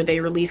games where they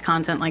release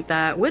content like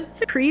that. With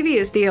the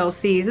previous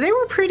DLCs, they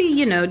were pretty,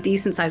 you know,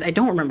 decent size. I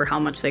don't remember how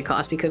much they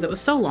cost because it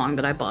was so long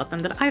that I bought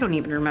them that I don't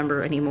even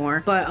remember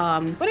anymore. But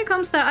when it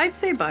comes to that, I'd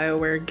say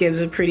BioWare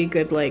gives a pretty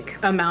good like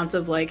amount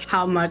of like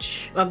how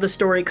much of the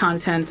story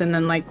content and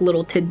then like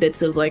little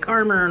tidbits of like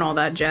armor and all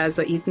that jazz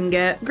that you can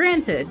get.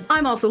 Granted,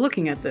 I'm also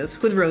looking at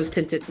this with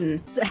rose-tinted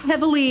and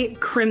heavily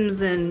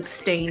crimson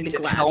stained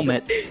glass.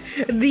 Helmet.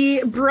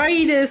 The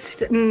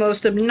brightest,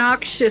 most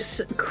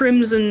obnoxious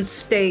crimson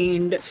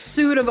stained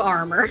suit of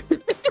armor.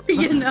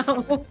 You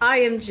know, I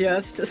am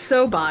just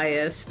so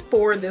biased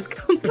for this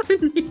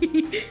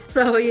company.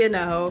 So, you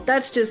know,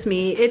 that's just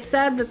me. It's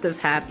sad that this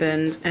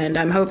happened, and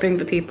I'm hoping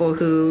the people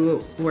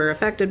who were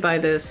affected by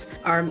this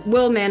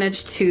will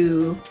manage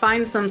to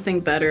find something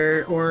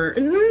better, or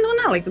no,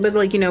 not like, but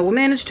like, you know, will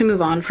manage to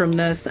move on from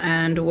this,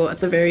 and will at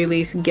the very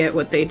least get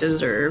what they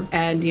deserve.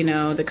 And, you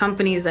know, the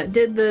companies that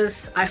did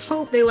this, I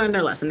hope they learned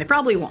their lesson. They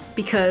probably won't,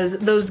 because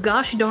those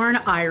gosh darn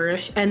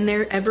Irish and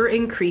their ever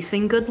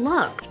increasing good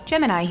luck.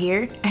 Gemini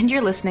here, and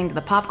you're listening to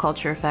the Pop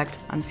Culture Effect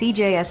on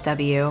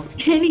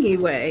CJSW.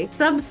 Anyway,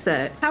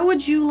 Subset, how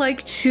would you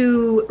like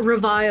to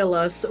revile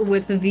us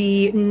with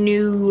the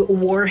new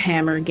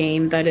Warhammer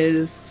game that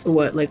is,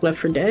 what, like Left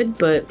 4 Dead,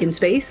 but in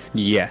space?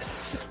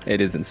 Yes,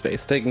 it is in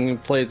space. Taking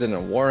place in a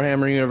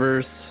Warhammer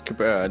universe,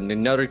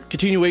 another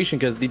continuation,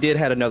 because they did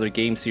had another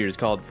game series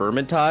called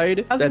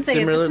Vermintide that's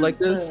similar like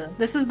this.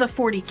 This is the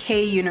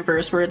 40K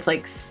universe where it's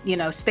like, you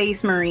know,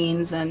 Space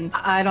Marines, and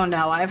I don't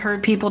know. I've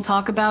heard people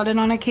talk about it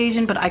on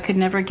occasion, but I could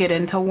never get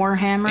into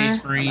Warhammer.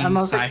 Space Marines,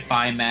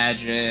 sci-fi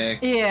magic.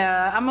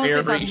 Yeah, I'm mostly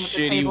Very talking about the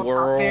shitty tabletop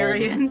world.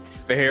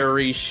 variant.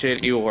 Very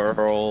shitty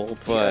world,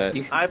 but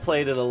I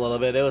played it a little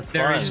bit. It was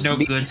fun. There is no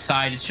good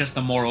side. It's just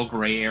the moral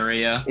gray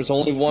area. there's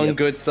only one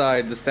good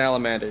side, the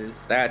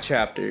salamanders. That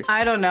chapter.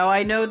 I don't know.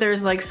 I know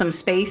there's like some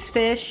space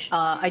fish.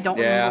 I don't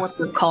remember what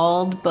they're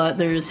called, but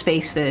there's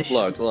space fish.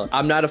 Look,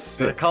 I'm not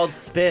They're called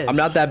Spish. I'm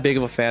not that big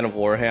of a fan of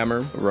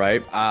Warhammer,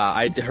 right?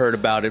 I heard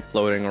about it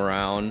floating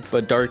around,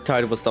 but Dark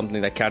Tide was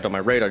something that kept on my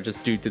radar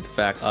just due to the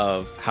fact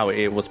of how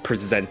it was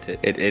presented.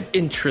 It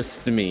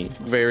interests me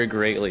very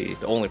greatly.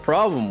 The only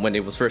problem when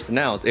it was first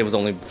announced, it was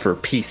only for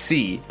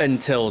PC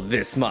until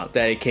this month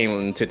that it came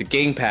into the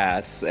Game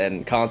Pass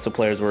and console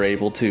players were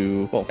able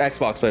to, well,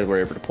 Xbox players were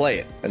able to play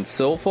it. And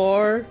so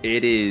far,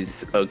 it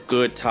is a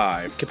good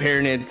time.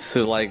 Comparing it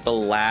to like the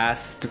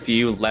last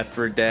few Left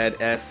 4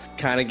 Dead-esque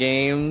kind of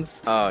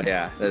games, oh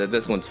yeah,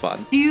 this one's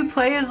fun. Do you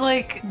play as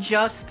like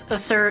just a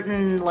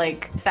certain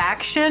like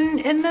faction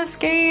in this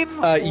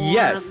game? Or,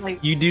 yes,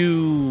 like... you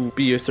do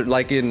be a certain,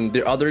 like in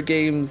the other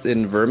games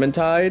in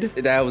Vermintide,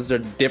 that was a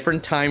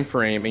different time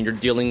frame and you're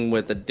dealing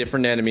with a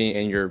different enemy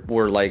and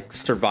we're like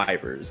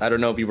survivors. I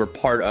don't know if you were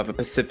part of a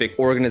specific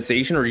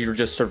organization or you were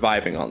just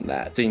surviving on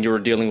that. Seeing you were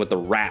dealing with the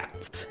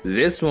rats.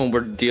 This one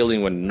we're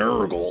dealing with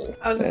Nurgle.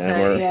 I was gonna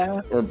say,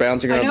 yeah. We're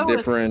bouncing around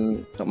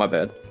different... Oh, my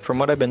bad. From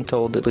what I've been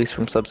told, at least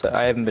from Subset,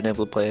 I haven't been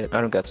able to play it.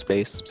 I don't got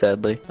space,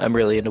 sadly. I'm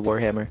really into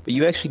Warhammer. But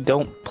you actually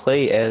don't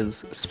play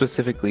as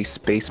specifically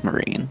Space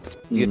Marines.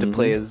 You get to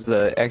play as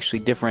actually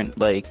different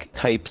like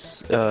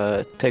types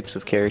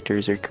of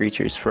characters or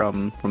creatures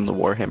from the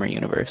Warhammer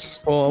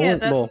universe.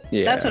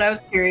 That's what I was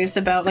curious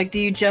about. Like, do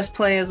you just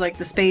play as like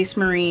the Space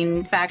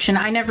Marine faction?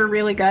 I never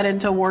really got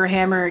into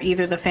Warhammer,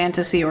 either the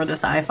fantasy or the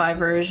sci-fi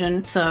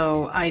version,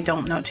 so I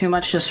don't know too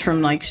much just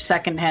from like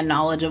secondhand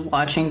knowledge of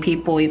watching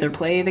people either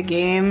play the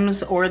game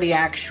or the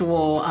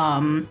actual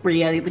where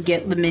you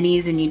get the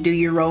minis and you do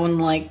your own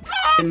like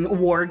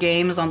war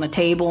games on the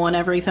table and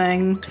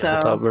everything.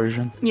 Tabletop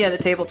version. Yeah, the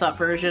tabletop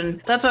version.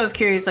 That's why I was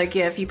curious, like,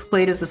 yeah, if you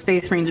played as the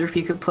Space Marines or if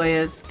you could play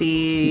as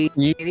the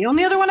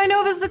only other one I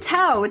know of is the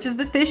Tau, which is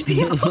the fish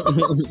people.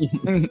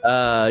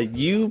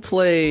 You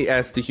play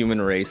as the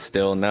human race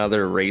still. Now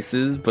they're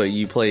races, but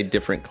you play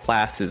different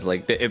classes,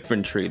 like the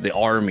infantry, the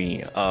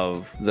army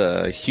of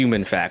the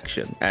human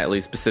faction, at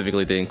least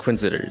specifically the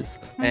Inquisitors.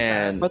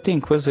 And But the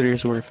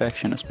Inquisitors were a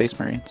faction of Space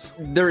Marines.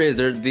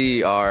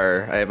 They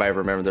are, if I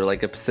remember, they're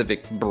like a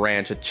specific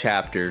branch, a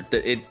chapter.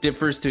 It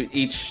differs to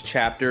each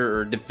chapter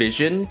or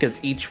division because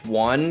each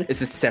one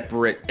is a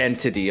separate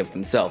entity of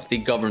themselves. They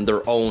govern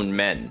their own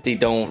men. They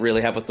don't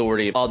really have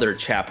authority of other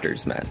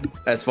chapters' men,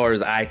 as far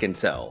as I can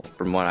tell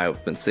from what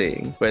I've been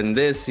seeing. But in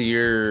this,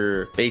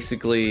 you're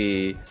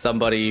basically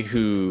somebody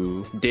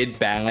who did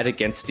bad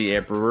against the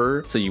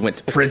Emperor, so you went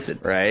to prison,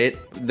 right?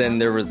 Then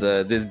there was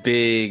this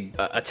big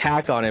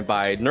attack on it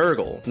by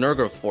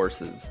Nurgle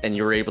forces, and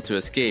you were able to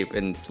escape.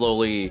 And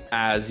slowly,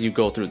 as you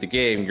go through the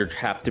game, you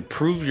have to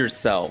prove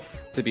yourself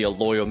to be a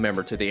loyal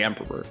member to the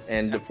Emperor.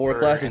 And the four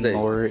classes that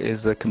Moore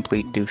is a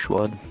complete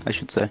douchewad, I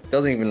should say.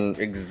 doesn't even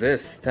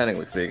exist,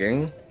 technically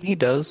speaking. He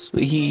does.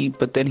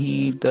 But then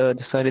he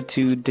decided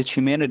to ditch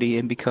humanity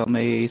and become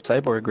a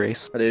cyborg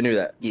race. I didn't know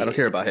that. Yeah. I don't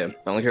care about him.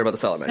 I only care about the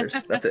salamanders.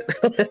 That's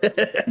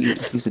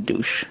it. He's a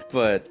douche.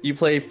 But you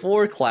play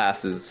 4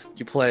 classes.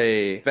 You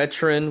play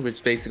Veteran,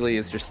 which basically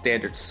is your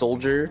standard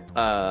soldier.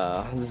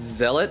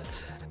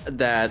 Zealot,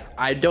 that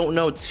I don't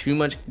know too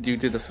much due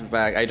to the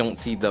fact I don't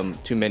see them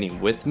too many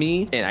with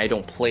me, and I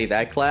don't play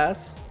that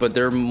class, but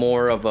they're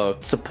more of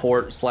a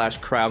support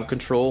 / crowd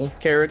control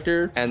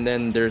character. And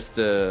then there's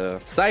the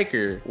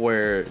Psyker,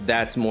 where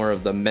that's more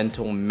of the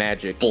mental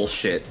magic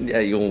bullshit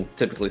that you'll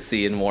typically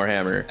see in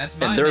Warhammer. That's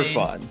my and they're main.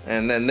 fun.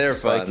 And then they're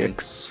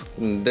Psychics.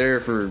 fun.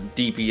 They're for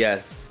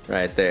DPS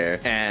right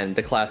there. And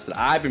the class that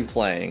I've been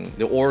playing,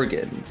 the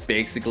Organs,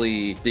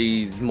 basically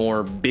these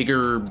more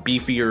bigger,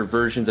 beefier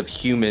versions of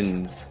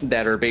humans enemies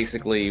that are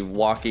basically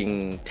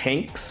walking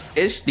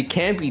tanks-ish. They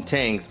can be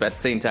tanks, but at the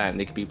same time,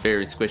 they can be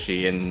very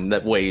squishy in the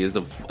ways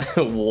of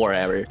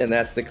Warhammer. And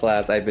that's the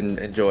class I've been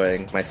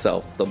enjoying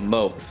myself the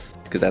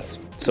most, because that's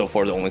so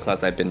far the only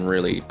class I've been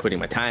really putting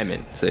my time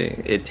in. See,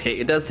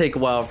 it does take a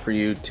while for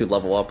you to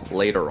level up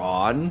later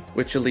on,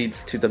 which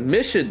leads to the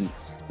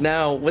missions.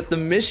 Now, with the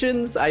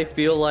missions, I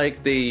feel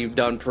like they've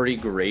done pretty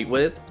great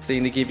with.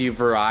 Seeing to give you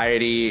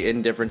variety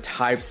in different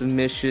types of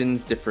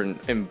missions, different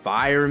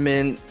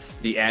environments.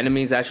 The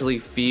enemies actually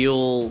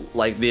feel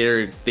like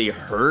they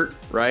hurt,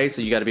 right?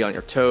 So you got to be on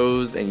your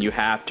toes, and you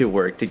have to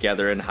work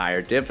together in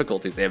higher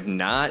difficulties. If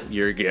not,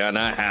 you're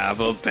gonna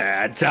have a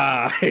bad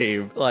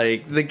time.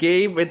 Like, the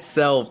game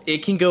itself,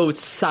 it can go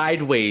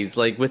sideways,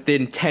 like,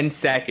 within 10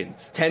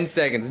 seconds. 10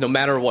 seconds, no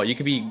matter what. You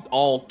could be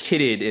all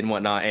kitted and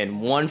whatnot,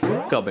 and one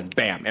fuck up, and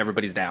bam,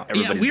 everybody's down.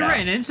 We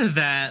ran into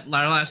that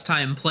our last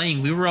time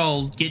playing. We were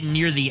all getting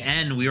near the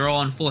end. We were all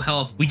on full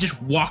health. We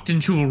just walked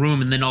into a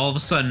room, and then all of a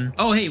sudden,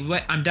 oh, hey,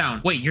 wait, I'm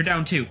down. Wait, you're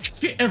down too.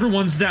 Shit,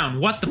 everyone's down.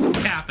 What the fuck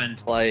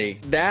happened?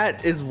 Like,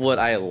 that is what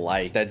I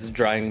like. That's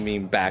drawing me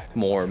back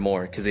more and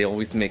more, because it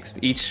always makes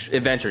each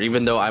adventure,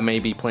 even though I may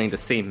be playing the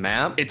same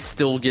map, it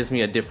still gives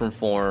me a different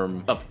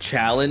form of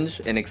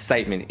challenge and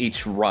excitement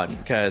each run,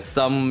 because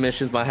some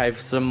missions might have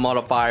some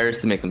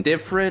modifiers to make them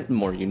different,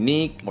 more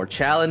unique, more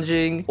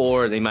challenging,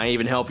 or they might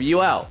even help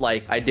you out.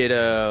 Like, I did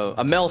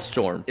a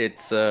Maelstrom.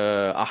 It's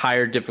a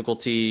higher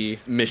difficulty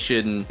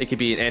mission. It could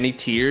be in any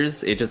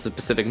tiers. It's just a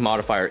specific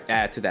modifier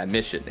add to that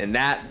mission. And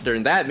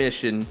during that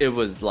mission, it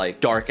was like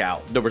dark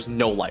out. There was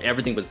no light.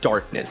 Everything was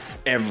darkness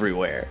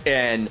everywhere.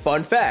 And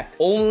fun fact,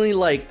 only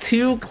like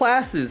 2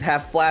 classes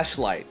have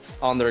flashlights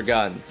on their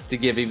guns to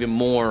give even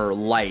more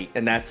light.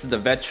 And that's the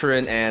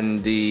veteran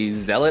and the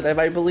zealot,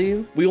 I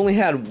believe. We only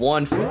had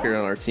one fucker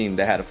on our team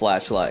that had a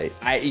flashlight.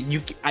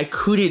 I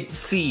couldn't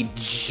see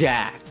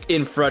jack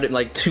in front of,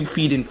 like, 2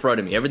 feet in front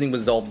of me. Everything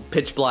was all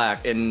pitch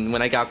black, and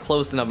when I got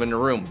close enough in the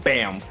room,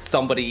 bam,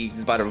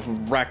 somebody's about to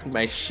wreck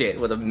my shit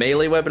with a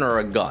melee weapon or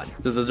a gun.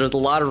 There's a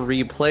lot of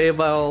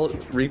replayable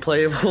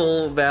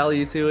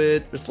value to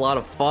it. There's a lot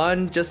of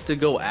fun just to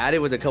go at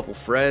it with a couple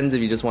friends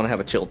if you just want to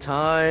have a chill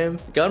time.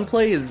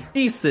 Gunplay is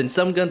decent.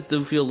 Some guns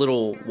do feel a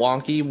little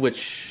wonky,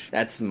 which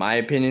that's my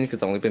opinion,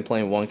 because I've only been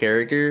playing one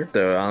character,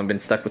 so I've been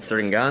stuck with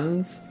certain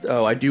guns.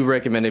 Oh, I do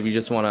recommend if you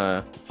just want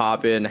to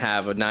hop in,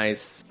 have a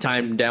nice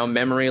time down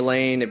memory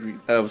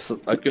lane of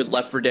a good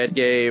Left 4 Dead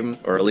game,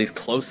 or at least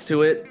close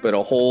to it, but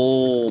a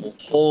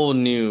whole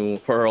new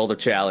world of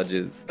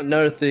challenges.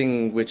 Another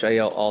thing which I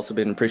also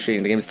been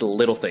appreciating in the game is the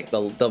little things,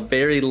 the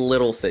very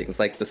little things,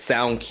 like the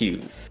sound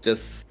cues.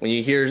 Just when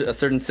you hear a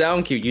certain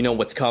sound cue, you know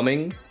what's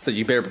coming, so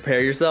you better prepare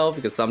yourself,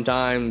 because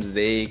sometimes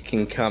they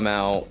can come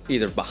out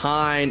either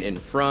behind, in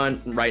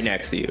front, right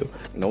next to you.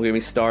 And don't get me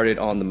started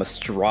on the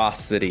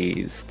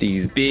monstrosities,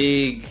 these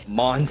big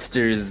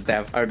monsters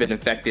that have been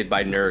infected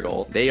by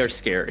Nurgle. They are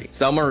scary.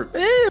 Some are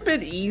a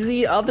bit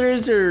easy.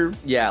 Others are,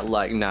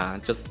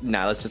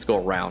 let's just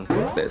go around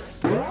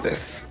this.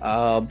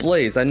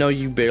 Blaze, I know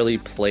you barely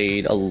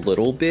played a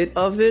little bit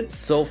of it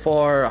so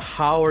far.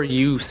 How are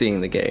you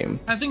seeing the game?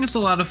 I think it's a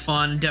lot of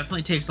fun.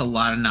 Definitely takes a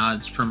lot of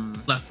nods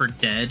from Left 4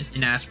 Dead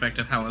in aspect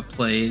of how it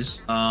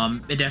plays.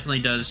 It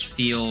definitely does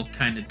feel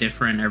kind of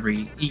different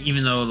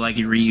even though like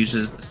it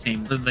reuses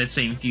the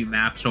same few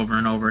maps over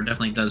and over. It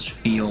definitely does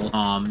feel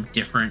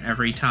different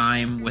every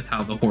time with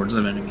how the hordes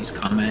of enemies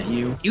come at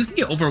you. You can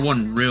get over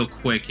one real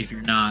quick if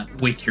you're not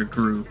with your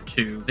group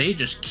too. They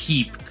just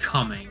keep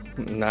coming.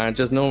 Not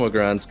just normal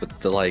grunts,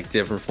 but the like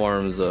different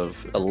forms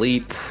of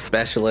elites,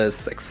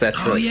 specialists,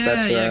 etc. Oh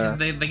yeah, because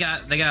they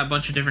got a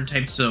bunch of different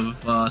types of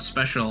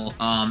special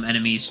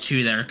enemies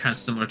too that are kind of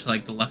similar to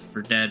like the Left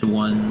 4 Dead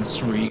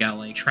ones, where you got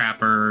like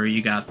Trapper,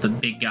 you got the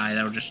big guy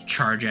that will just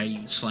charge at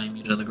you, slam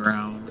you to the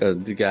ground.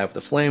 The guy with the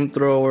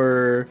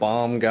flamethrower,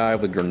 bomb guy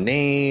with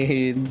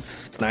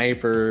grenades,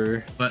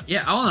 sniper. But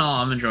yeah, all in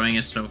all, I'm enjoying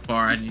it so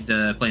far. I need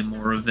to play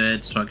more of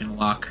it so I can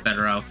unlock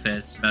better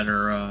outfits,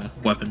 better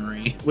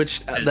weaponry. Which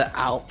the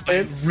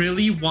outfits. I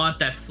really want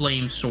that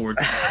flame sword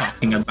you're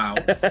talking about.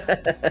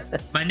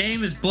 My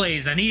name is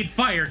Blaze. I need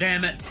fire,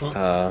 damn it.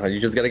 You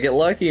just gotta get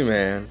lucky,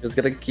 man. Just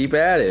gotta keep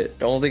at it.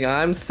 The only thing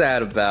I'm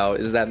sad about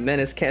is that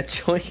Menace can't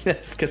join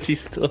us because he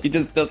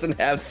just doesn't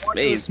have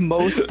space. He's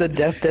most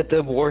adept at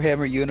the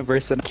Warhammer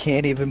universe and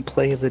can't even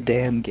play the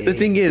damn game. The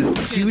thing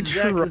is, you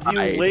because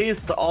you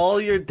waste all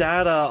your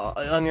data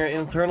on your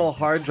internal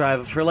hard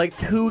drive for like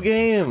 2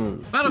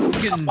 games.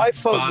 My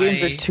phone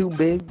games are too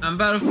big. I'm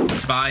about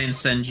to buy and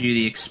send you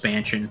the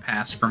expansion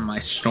pass from my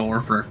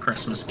store for a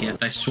Christmas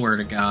gift. I swear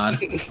to God.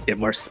 Get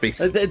more space.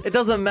 It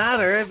doesn't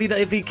matter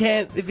if he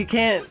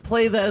can't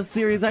play the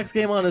Series X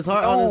game on his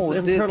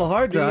internal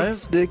hard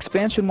drive. The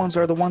expansion ones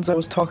are the ones I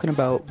was talking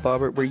about,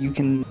 Bobbert, where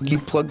you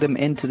plug them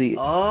into the.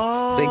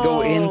 Oh. They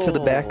go into the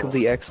back of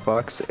the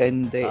Xbox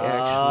and they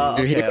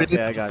actually.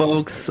 Okay, I got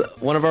folks,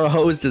 one of our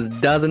hosts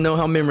just doesn't know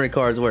how memory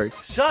cards work.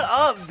 Shut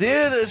up,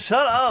 dude!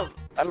 Shut up!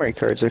 Memory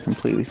cards are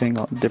completely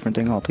different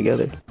thing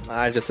altogether.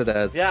 I just said that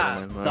as Yeah,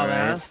 synonym,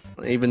 dumbass.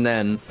 alright? Even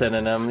then,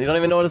 Synonym. You don't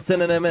even know what a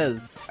synonym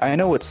is. I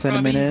know what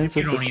cinnamon Probably, is.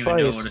 you It's a don't even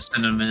know what a spice.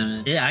 cinnamon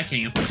is. Yeah, I can't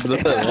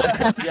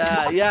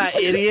even. Yeah,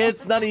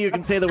 idiots. None of you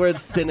can say the word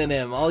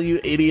synonym. All you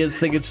idiots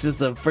think it's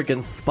just a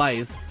freaking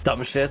spice.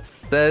 Dumb shits.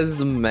 says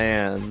the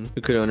man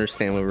who couldn't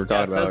understand what we were Yeah,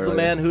 talking about. says the earlier.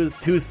 man who's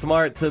too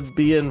smart to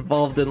be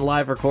involved in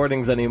live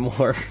recordings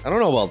anymore. I don't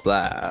know about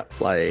that.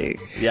 Like,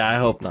 Yeah, I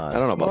hope not. I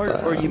don't know about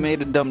that. Or you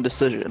made a dumb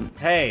decision.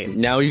 Hey,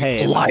 Now you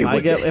hey, lie if I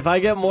with get it. if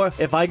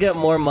I get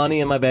more money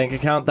in my bank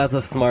account, that's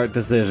a smart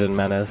decision,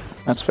 Menace.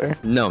 That's fair.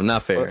 No,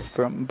 not fair.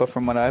 But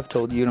from what I've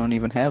told you, don't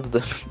even have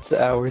the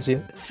hours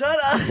yet. Shut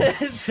up,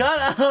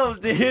 shut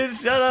up, dude,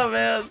 shut up,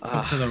 man.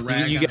 To the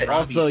rag you on get- Robbie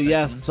Also, segment.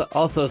 yes,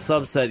 also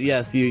subset,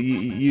 yes,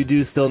 you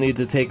do still need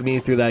to take me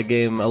through that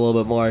game a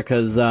little bit more,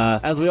 because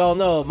as we all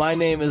know, my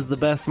name is the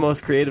best,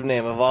 most creative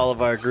name of all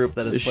of our group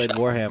that has Just played shut-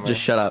 Warhammer.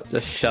 Just shut up.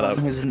 Just shut up.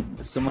 Someone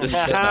Just doesn't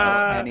shut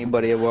know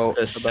anybody about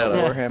Just shut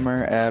up.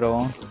 Warhammer at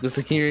all. Just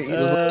like here, just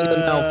letting you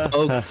know,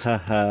 folks.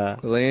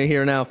 Letting you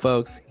hear now,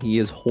 folks. He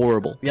is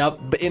horrible.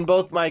 Yep, in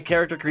both my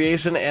character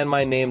creation and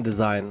my name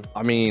design.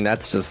 I mean,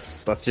 that's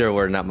your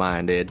word, not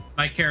mine, dude.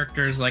 My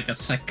character is like a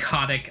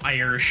psychotic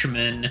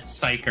Irishman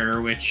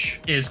psyker, which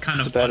is kind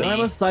of about funny. I'm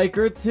a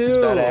psyker too. It's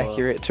about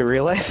accurate to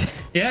real life.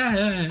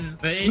 Yeah.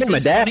 But it's, my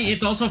it's dad. funny.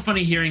 It's also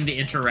funny hearing the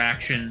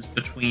interactions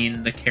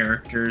between the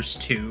characters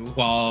too,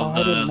 while I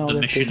didn't know the that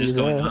mission they is do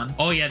going that. on.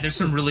 Oh yeah, there's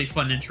some really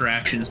fun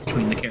interactions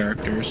between the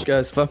characters.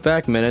 Guys, fun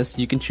fact, Menace,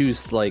 you can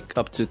choose like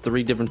up to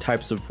 3 different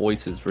types of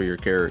voices for your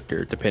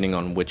character, depending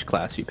on which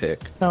class you pick.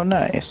 Oh,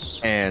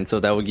 nice. And so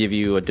that would give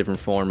you a different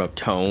form of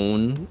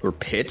tone or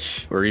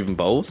pitch or even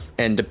both.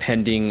 And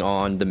depending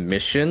on the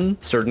mission,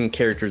 certain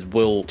characters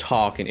will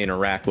talk and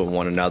interact with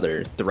one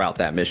another throughout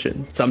that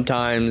mission.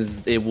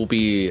 Sometimes it will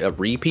be a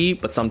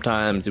repeat, but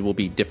sometimes it will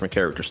be different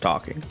characters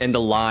talking. And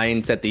the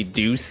lines that they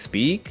do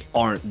speak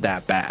aren't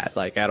that bad,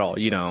 like at all.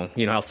 You know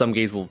how some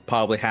games will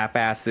probably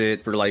half-ass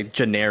it for like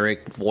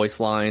generic voice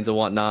lines and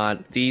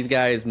whatnot. These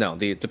guys, no,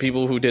 the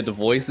people who did the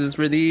voices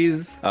for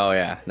these, oh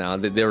yeah, no,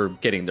 they were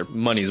getting their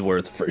money's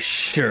worth for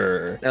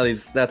sure. At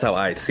least that's how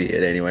I see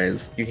it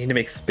anyways. You need to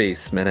make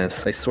space,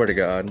 Menace. I swear to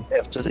God. You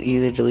have to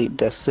either delete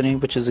Destiny,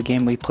 which is a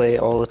game we play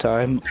all the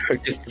time.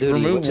 Just Duty,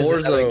 remove which is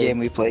another Warzone. game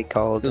we play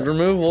called. Just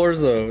remove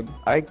Warzone.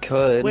 I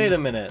could. Wait a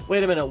minute.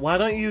 Why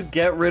don't you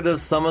get rid of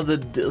some of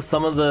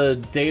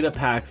the data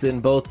packs in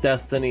both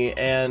Destiny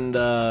and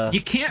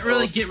You can't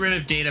really get rid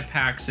of data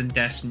packs in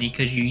Destiny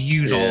because you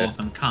use all Yeah. of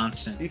them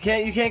constant. you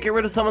can't get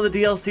rid of some of the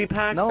DLC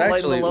packs? No, to lighten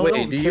Actually, the load?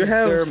 wait, do you Because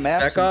have there are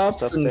maps Spec and Ops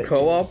stuff and that-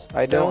 co-op?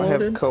 I don't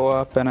have downloaded?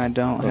 co-op and I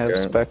don't have Okay.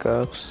 Spec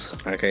Ops.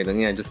 Okay, then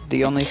yeah, just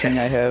The only thing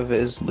I have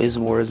is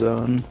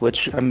Warzone,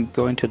 which I'm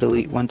going to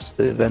delete once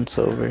the event's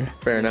over.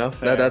 fair enough.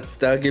 fair.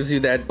 That gives you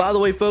that. By the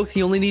way, folks,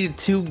 he only needed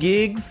 2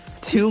 gigs.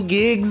 2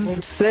 gigs.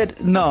 It said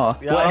no.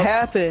 Yeah. What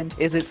happened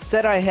is it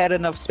said I had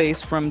enough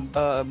space from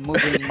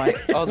moving my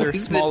other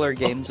smaller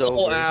games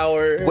Whole over.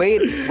 hour.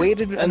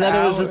 Waited And then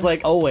it was just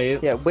like, oh wait.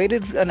 yeah,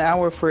 waited an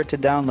hour for it to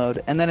download,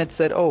 and then it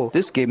said, "Oh,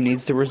 this game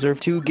needs to reserve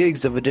 2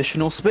 gigs of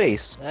additional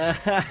space."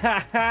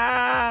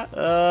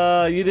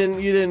 You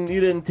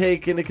didn't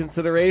take into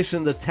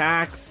consideration the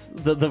tax,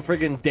 the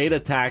friggin' data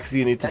tax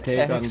you need to That take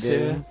on tax, yeah.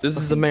 games. This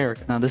is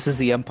America. No, this is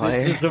the Empire.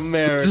 This is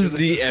America. This is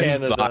the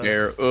Canada.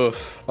 Empire.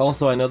 Oof.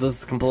 Also, I know this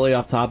is completely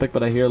off topic,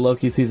 but I hear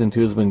Loki season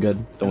 2 has been good.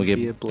 Don't we That'd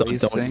be get a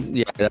Blaze thing.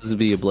 Yeah, that would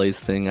be a Blaze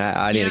thing.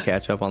 I need Yeah. to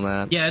catch up on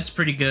that. Yeah, it's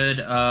pretty good.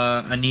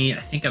 I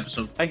think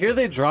episode. I hear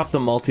they dropped the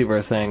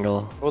multiverse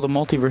angle. Well, the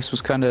multiverse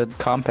was kind of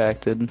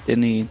compacted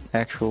in the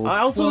actual. I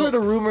also Well- heard a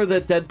rumor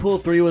that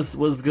Deadpool 3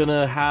 was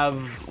gonna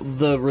have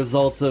the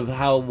results of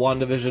how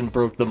WandaVision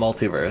broke the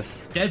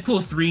multiverse.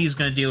 Deadpool 3 is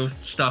gonna deal with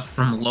stuff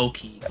from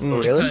Loki.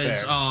 Really?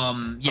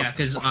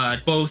 Because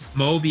both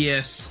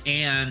Mobius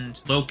and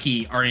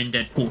Loki are in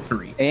Deadpool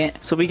 3. And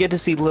so we get to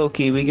see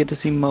Loki, we get to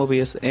see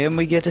Mobius, and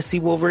we get to see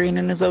Wolverine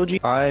in his OG.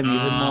 I'm even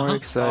more Uh-huh.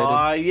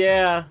 excited.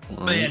 Yeah.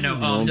 But yeah, no,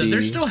 Moby.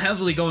 they're still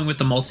heavily going with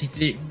the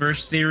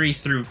multiverse theory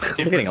through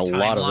different getting a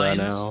lot of that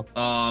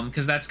timelines.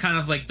 Because that's kind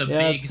of like the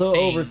Yeah, big it's so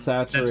thing.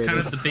 oversaturated. That's kind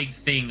of the big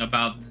thing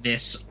about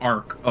this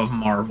arc of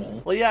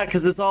Marvel. Well, yeah,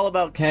 because it's all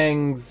about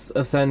Kang's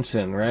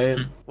ascension, right?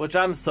 Which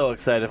I'm so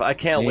excited for. I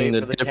can't wait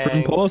for the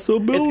Kang.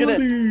 possibilities. It's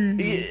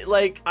gonna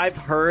like I've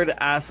heard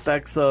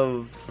aspects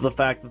of the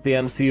fact that the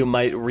MCU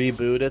might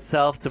reboot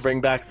itself to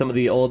bring back some of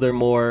the older,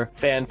 more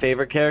fan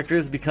favorite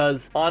characters.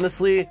 Because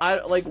honestly, I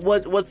like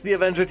what's the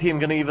Avenger team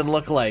gonna even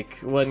look like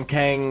when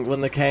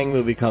the Kang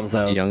movie comes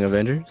out? Young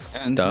Avengers.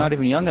 And Duh. not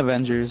even Young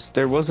Avengers.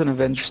 There was an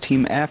Avengers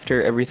team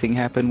after everything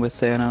happened with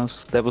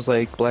Thanos. That was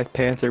like Black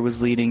Panther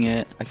was leading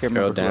it. I can't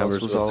remember who Danvers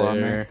else was was all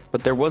on there. there.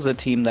 But there was a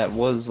team that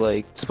was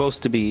like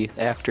supposed to be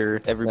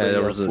after everybody there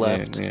else was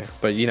left. yeah.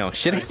 But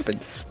shit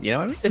happens. You know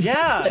what I mean?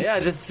 Yeah,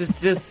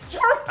 just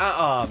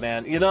oh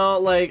man,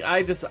 like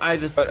I just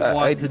But,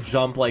 want to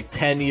jump like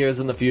 10 years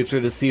in the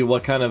future to see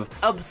what kind of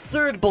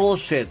absurd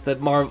bullshit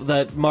that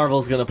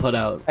Marvel's gonna put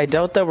out. I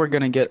doubt that we're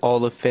gonna get all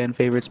the fan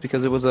favorites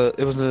because it was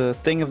a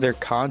thing of their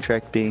contract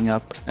contract being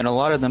up, and a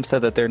lot of them said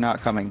that they're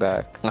not coming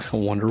back. I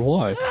wonder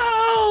why.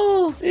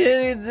 Oh,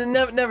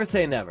 never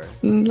say never. I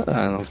don't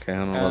know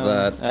about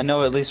that. I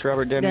know at least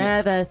Robert Downey.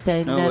 Never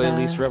say No, never. at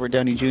least Robert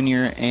Downey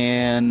Jr.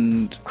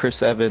 and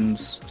Chris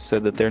Evans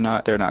said that they're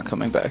not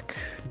coming back.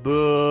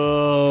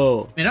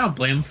 Boo. I mean, I don't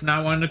blame them for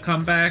not wanting to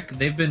come back.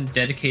 They've been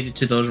dedicated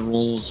to those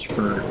roles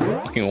for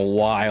Fucking a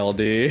while,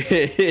 dude.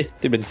 They've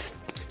been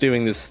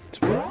doing this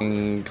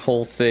fucking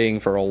whole thing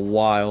for a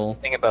while.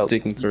 Thing about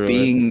Sticking through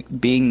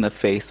being the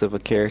face of a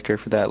character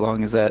for that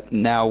long is that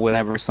now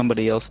whenever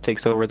somebody else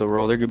takes over the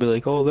role, they're gonna be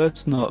like, "Oh,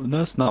 that's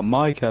not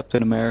my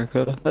Captain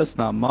America. That's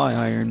not my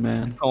Iron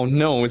Man." Oh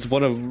no, it's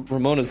one of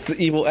Ramona's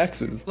evil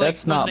exes. like,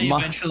 That's when not they my-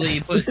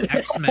 eventually put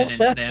X-Men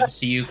into the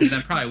MCU, because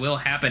that probably will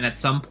happen at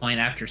some point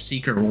after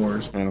Secret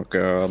Wars. Oh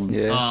god.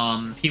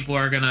 Yeah. People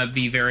are gonna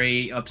be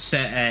very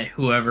upset at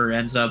whoever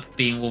ends up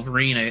being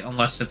Wolverine,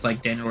 unless it's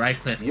like Daniel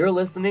Radcliffe. You're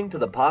listening to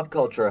the Pop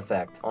Culture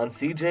Effect on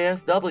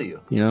CJSW.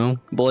 You know,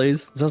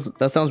 Blaze,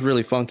 that sounds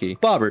really funky.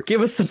 Bobber,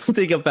 give us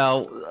something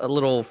about a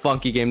little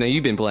funky game that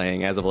you've been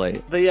playing as of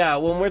late. But yeah,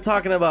 when we're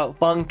talking about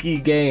funky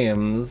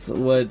games,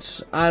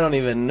 which I don't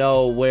even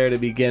know where to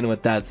begin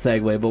with that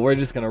segue, but we're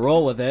just gonna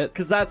roll with it,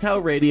 because that's how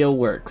radio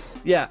works.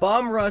 Yeah,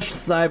 Bomb Rush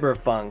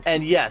Cyberfunk.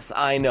 And yes,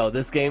 I know,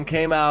 this game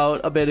came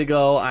out a bit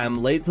ago.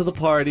 I'm late to the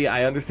party.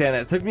 I understand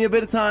that it took me a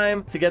bit of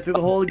time to get through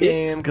the whole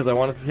game, because I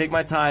wanted to take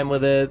my time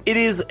with it. It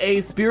is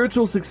a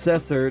spiritual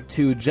successor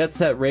to Jet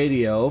Set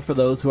Radio, for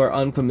those who are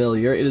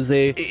unfamiliar. It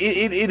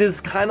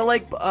is kind of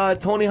like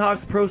Tony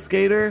Hawk's Pro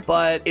Skater,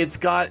 but it's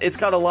got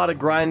a lot of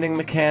grinding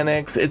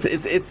mechanics.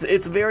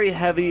 It's very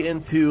heavy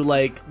into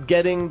like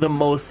getting the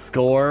most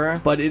score,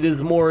 but it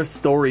is more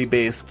story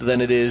based than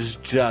it is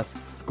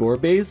just score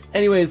based.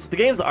 Anyways, the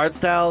game's art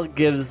style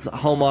gives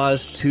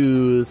homage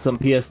to some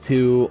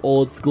PS2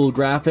 old school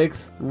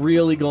graphics,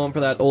 really going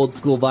for that old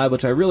school vibe,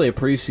 which I really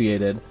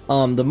appreciated.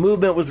 The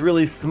movement was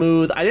really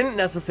smooth. I didn't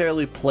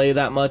necessarily play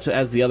that much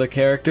as the other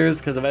characters,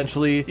 because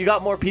eventually you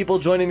got more people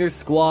joining your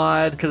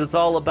squad, because it's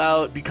all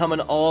about becoming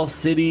all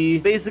city.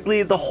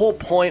 Basically, the whole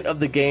point of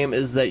the game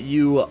is that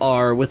you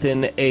are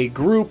within a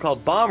group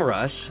called Bomb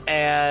Rush,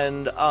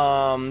 and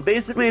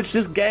basically it's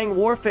just gang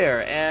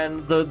warfare,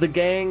 and the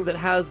gang that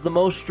has the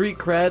most street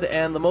cred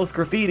and the most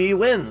graffiti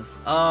wins.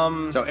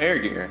 So air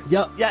gear.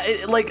 Yeah,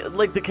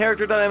 like the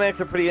character dynamics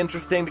are pretty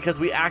interesting, because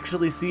we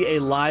actually see a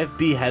live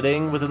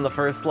beheading within the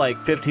first like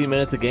 15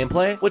 minutes of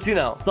gameplay, which, you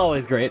know, it's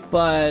always great.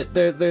 But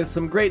there's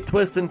some great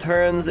twists and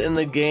turns in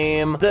the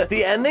game.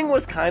 The ending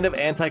was kind of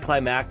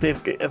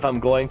anticlimactic, if I'm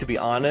going to be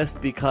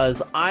honest,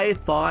 because I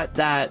thought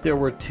that there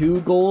were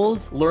two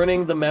goals: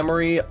 learning the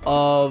memory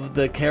of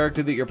the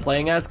character that you're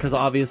playing as, because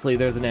obviously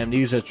there's an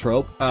amnesia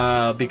trope,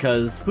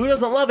 because who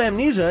doesn't love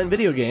amnesia in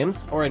video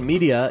games or in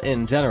media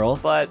in general?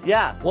 But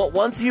yeah,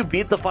 once you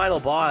beat the final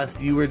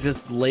boss, you were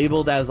just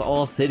labeled as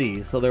all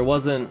city, so there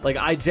wasn't like,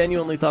 I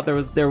genuinely thought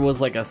there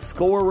was like a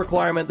score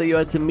requirement that you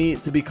had to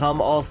meet to become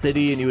all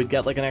city, and you would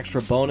get like an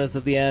extra bonus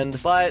at the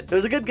end. But it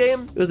was a good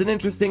game. It was an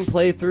interesting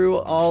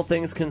playthrough, all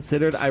things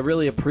considered. I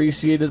really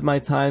appreciated my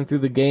time through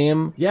the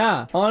game.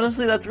 Yeah,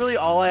 honestly, that's really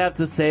all I have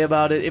to say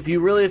about it. If you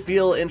really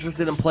feel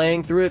interested in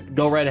playing through it,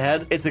 go right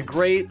ahead. It's a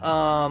great,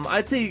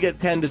 I'd say you get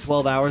 10 to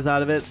 12 hours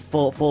out of it,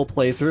 full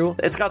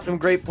playthrough. It's got some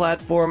great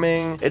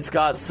platforming. It's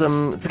got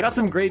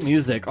some great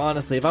music.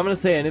 Honestly, if I'm gonna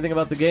say anything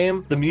about the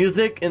game, the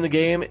music in the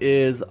game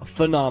is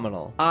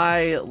phenomenal.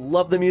 I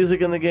love the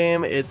music in the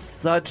game. It's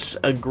such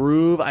a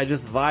groove. I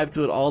just vibe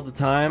to it all the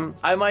time.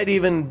 I might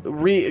even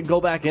go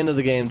back into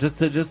the game just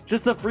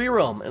to free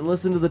roam and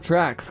listen to the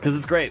tracks, because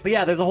it's great. But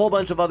yeah, there's a whole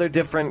bunch of other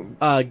different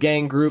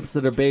gang groups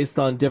that are based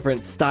on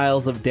different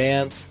styles of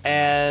dance,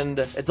 and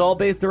it's all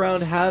based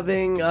around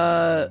having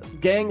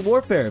gang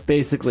warfare,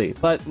 basically,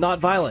 but not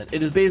violent.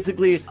 It is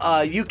basically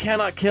you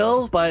cannot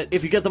kill, but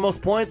if you get the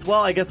most points,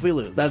 well, I guess we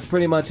lose. That's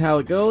pretty much how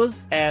it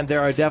goes, and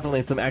there are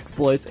definitely some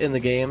exploits in the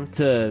game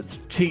to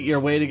cheat your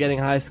way to getting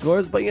high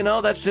scores, but you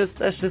know, that's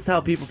just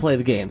how people play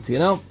the games, you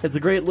know? It's a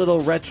great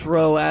little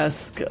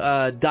retro-esque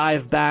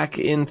dive back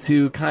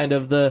into kind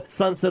of the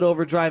Sunset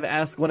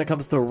Overdrive-esque when it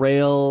comes to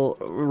rail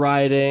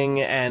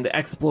riding and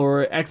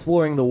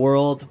exploring the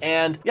world.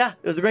 And yeah,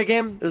 it was a great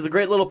game. It was a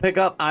great little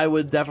pickup. I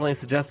would definitely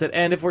suggest it.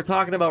 And if we're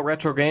talking about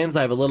retro games,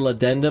 I have a little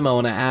addendum I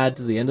want to add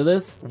to the end of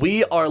this.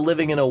 We are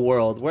living in a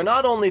world where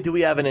not only do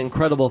we have an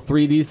incredible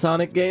 3D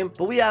Sonic game,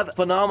 but we have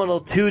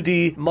phenomenal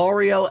 2D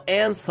Mario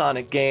and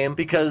Sonic game,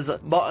 because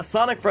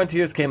Sonic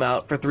Frontiers came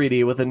out for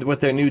 3D with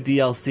their new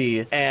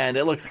DLC, and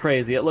it looks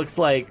crazy. It looks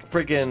like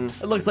freaking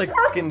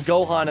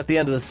Gohan at the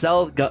end of the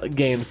Cell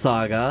game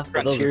saga.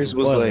 Frontiers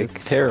was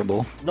like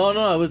terrible. No,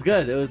 it was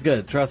good. It was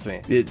good. Trust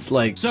me. It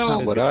like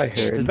Not what I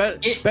heard.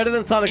 it's better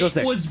than Sonic 06.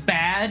 It was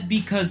bad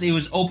because it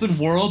was open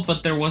world,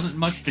 but there wasn't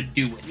much to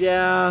do with it.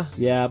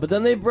 Yeah, but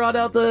then they brought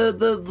out the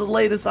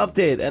latest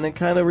update, and it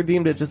kind of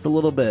redeemed it just a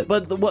little bit.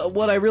 But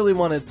what I really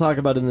want to talk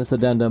about in this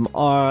addendum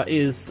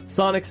is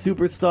Sonic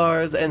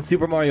Superstars and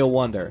Super Mario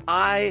Wonder.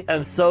 I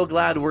am so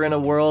glad we're in a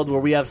world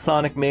where we have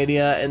Sonic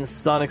Mania, and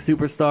Sonic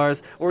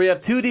Superstars, where we have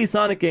 2D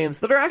Sonic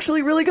games that are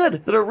actually really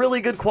good, that are really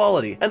good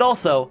quality. And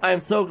also, I am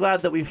so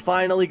glad that we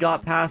finally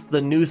got past the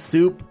New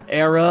Soup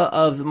era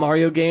of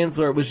Mario games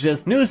where it was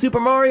just New Super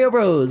Mario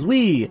Bros.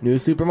 Wii, New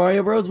Super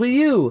Mario Bros. Wii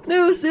U,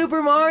 New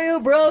Super Mario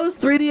Bros.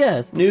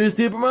 3DS, New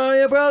Super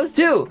Mario Bros.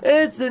 2.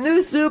 It's a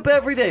new soup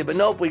every day. But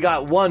nope, we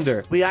got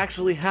Wonder. We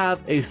actually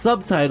have a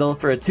subtitle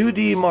for a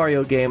 2D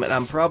Mario game, and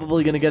I'm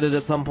probably going to get it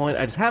at some point.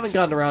 I just haven't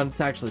gotten around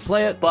to actually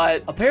play it,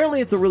 but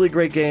apparently it's a really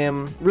great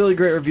game, really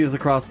great reviews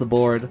across the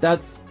board.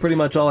 That's pretty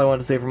much all I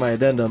want to say for my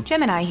addendum.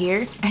 Gemini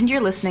here, and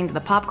you're listening to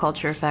the Pop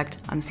Culture Effect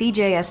on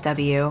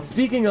CJSW.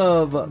 Speaking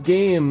of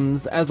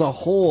games as a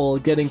whole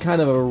getting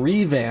kind of a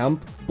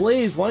revamp,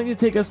 Blaze, why don't you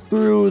take us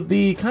through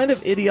the kind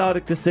of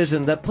idiotic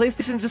decision that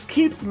PlayStation just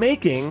keeps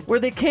making where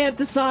they can't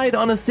decide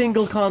on a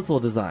single console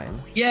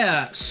design?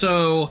 Yeah,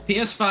 so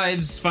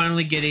PS5's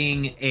finally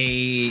getting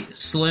a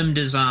slim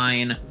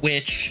design,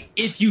 which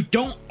if you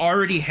don't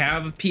already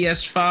have a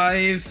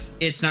PS5,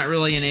 it's not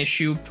really an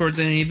issue towards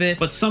any of it.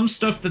 But some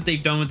stuff that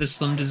they've done with the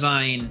slim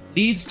design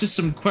leads to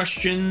some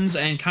questions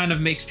and kind of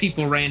makes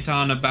people rant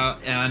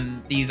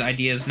on these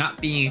ideas not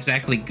being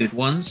exactly good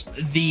ones.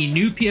 The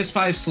new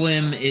PS5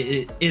 Slim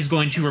is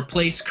going to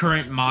replace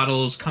current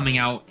models coming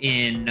out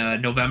in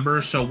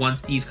November. So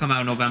once these come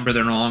out in November,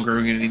 they're no longer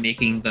going to be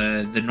making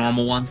the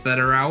normal ones that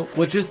are out.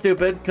 Which is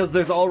stupid, because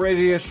there's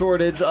already a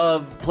shortage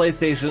of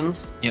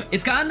PlayStations. Yeah,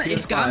 it's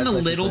gotten a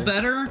little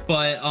better,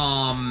 but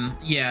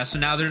yeah. So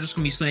now they're just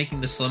going to be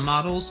making the slim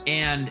models,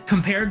 and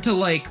compared to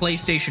like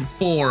PlayStation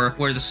 4,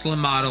 where the slim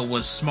model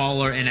was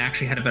smaller and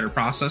actually had a better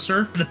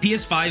processor, the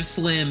PS5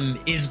 Slim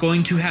is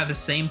going to have the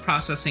same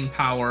processing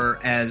power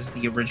as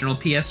the original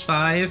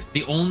PS5.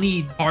 The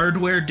only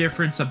hardware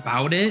difference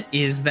about it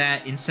is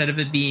that instead of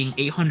it being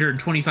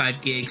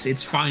 825 gigs,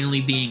 it's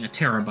finally being a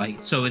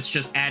terabyte. So it's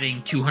just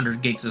adding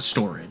 200 gigs of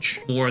storage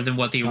more than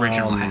what the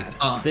original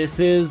had. This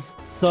is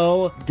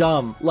so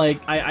dumb. Like,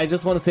 I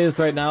just want to say this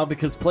right now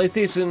because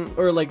PlayStation,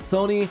 or like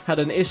Sony, had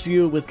an issue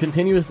with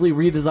continuously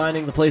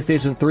redesigning the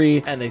PlayStation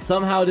 3, and they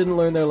somehow didn't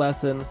learn their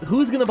lesson.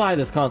 Who's gonna buy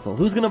this console?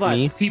 Who's gonna buy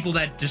it? People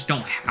that just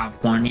don't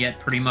have one yet,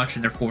 pretty much,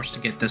 and they're forced to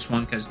get this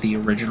one because the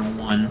original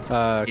one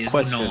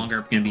is no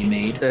longer going to be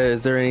made.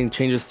 Is there any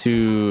changes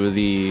to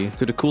the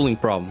cooling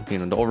problem? You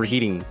know, the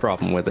overheating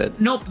problem with it?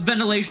 Nope,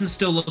 ventilation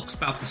still looks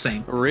about the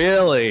same.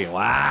 Really?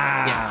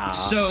 Wow. Yeah.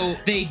 So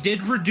they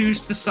did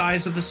reduce the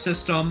size of the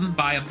system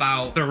by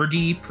about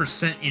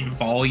 30% in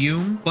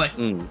volume, but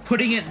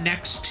putting it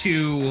next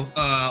to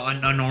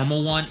a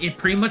normal one, it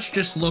pretty much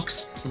just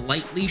looks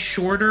slightly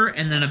shorter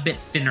and then a bit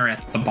thinner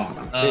at the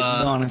bottom. It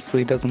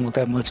honestly doesn't look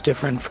that much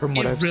different from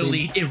what I've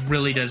seen. It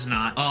really does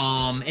not.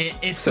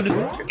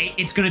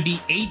 It's gonna be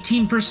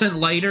 18%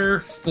 lighter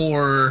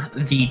for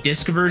the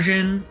disc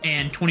version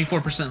and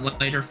 24%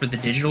 lighter for the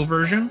digital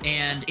version.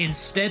 And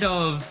instead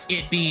of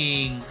it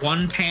being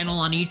one panel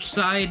on each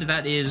side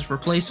that is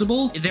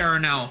replaceable, there are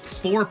now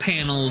 4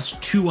 panels,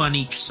 2 on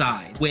each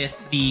side,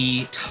 with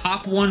the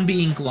top one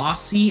being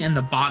glossy and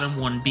the bottom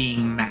one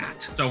being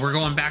matte. So we're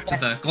going back to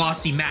the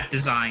glossy matte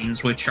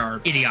designs, which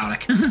are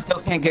idiotic. Still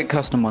can't get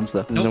custom ones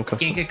though. Nope,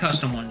 can't get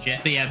custom ones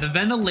yet. But yeah, the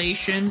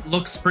ventilation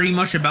looks pretty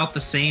much about the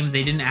same.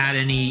 They didn't add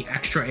any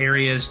extra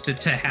areas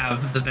to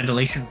have the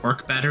ventilation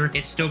work better.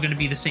 It's still going to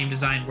be the same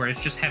design where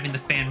it's just having the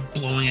fan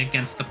blowing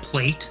against the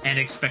plate and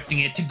expecting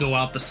it to go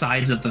out the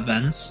sides of the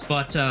vents.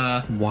 But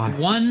why?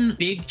 One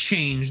big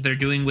change they're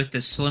doing with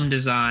this slim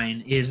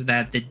design is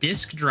that the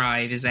disk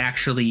drive is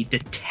actually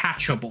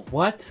detachable.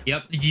 What?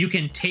 Yep, you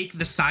can take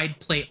the side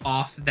plate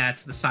off.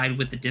 That's the side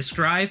with the disk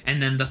drive,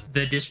 and then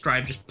the disk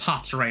drive just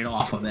pops right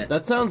off of it.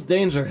 That sounds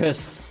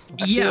dangerous.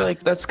 I feel like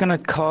that's gonna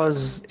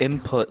cause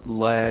input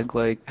lag,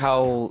 like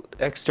how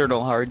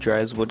external hard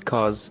drives would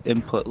cause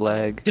input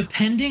lag.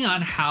 Depending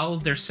on how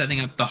they're setting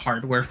up the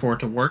hardware for it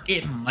to work,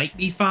 it might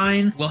be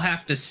fine. We'll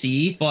have to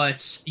see.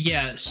 But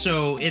yeah,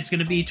 so it's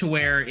gonna be to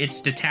where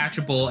it's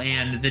detachable,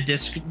 and the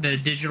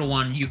digital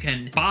one, you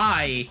can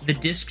buy the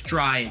disk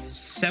drive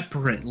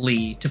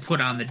separately to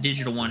put on the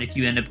digital one if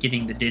you end up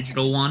getting the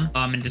digital one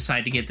and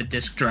decide to get the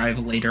disk drive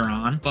later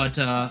on. But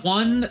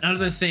one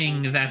other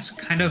thing that's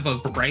kind of a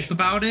gripe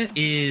about it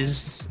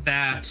is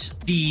that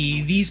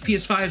these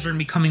PS5s are going to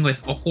be coming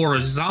with a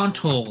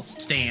horizontal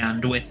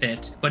stand with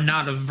it, but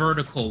not a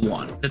vertical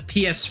one. The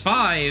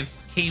PS5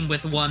 came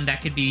with one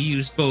that could be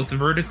used both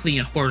vertically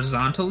and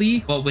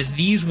horizontally, but with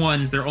these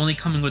ones, they're only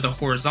coming with a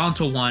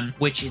horizontal one,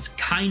 which is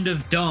kind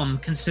of dumb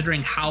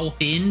considering how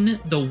thin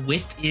the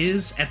width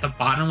is at the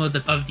bottom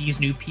of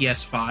these new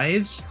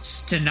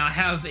PS5s. To not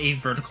have a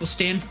vertical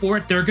stand for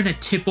it, they're gonna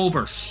tip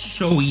over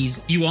so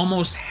easy. You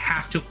almost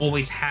have to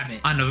always have it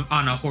on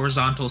a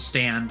horizontal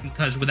stand,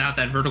 because without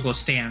that vertical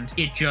stand,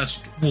 it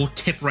just will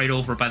tip right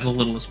over by the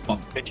littlest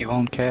bump. Did you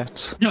own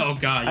cats? Oh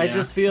god, yeah. I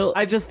just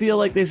feel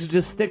like they should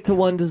just stick to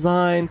one design.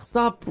 design.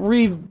 Stop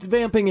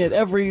revamping it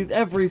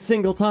every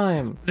single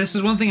time. This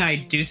is one thing I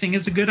do think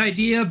is a good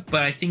idea,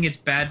 but I think it's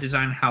bad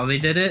design how they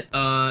did it.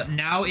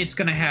 Now it's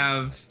going to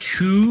have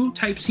 2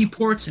 Type-C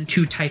ports and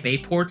 2 Type-A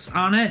ports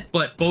on it,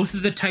 but both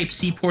of the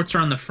Type-C ports are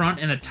on the front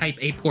and the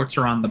Type-A ports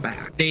are on the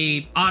back.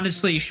 They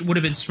honestly would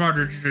have been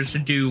smarter to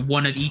just do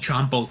one of each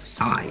on both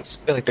sides.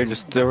 I feel like they're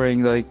just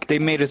throwing, like, they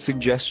made a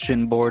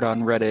suggestion board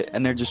on Reddit,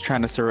 and they're just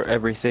trying to throw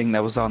everything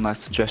that was on that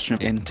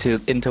suggestion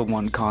into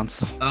one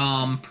console.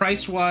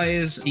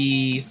 Price-wise,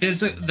 the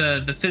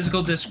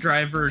physical disc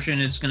drive version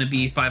is going to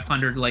be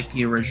 $500 like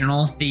the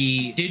original.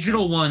 The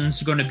digital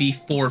one's going to be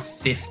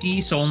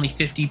 $450, so only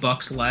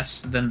 $50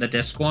 less than the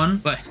disc one.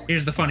 But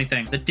here's the funny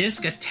thing: the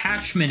disc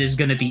attachment is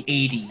going to be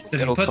 $80. So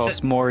It'll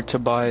cost more to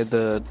buy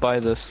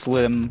the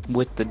Slim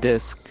with the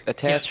disc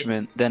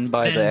attachment than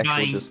buy the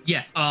actual disc.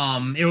 Yeah,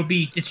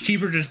 it's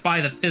cheaper just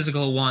buy the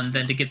physical one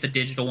than to get the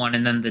digital one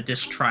and then the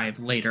disc drive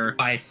later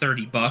by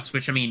 $30,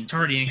 which, I mean, it's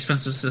already an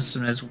expensive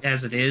system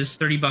as it is.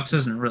 $30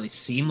 doesn't really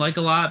seem like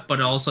a lot,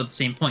 but also at the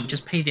same point,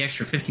 just pay the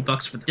extra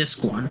 $50 for the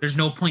disc one. There's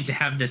no point to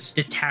have this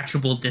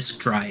detachable disc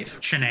drive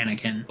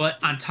shenanigan. But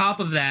on top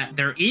of that,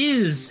 there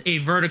is a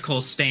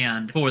vertical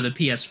stand for the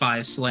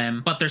PS5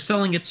 Slim, but they're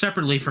selling it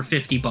separately for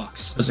 $50.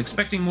 I was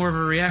expecting more of a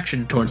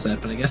reaction towards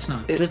that, but I guess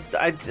not.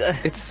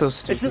 It's so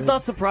stupid. It's just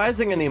not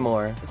surprising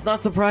anymore. It's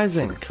not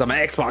surprising. Because I'm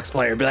an Xbox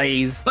player,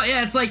 Blaze. But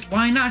yeah, it's like,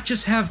 why not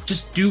just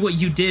do what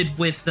you did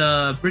with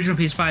the original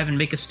PS5 and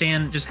make a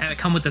stand, just have it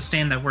come with a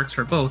stand that works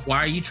for both? Why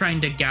are you trying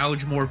to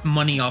gouge more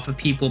money off of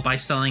people by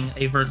selling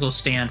a vertical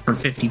stand for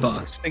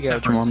 $50? They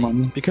gouge more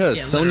money. Because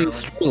Yeah, Sony's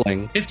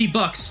struggling.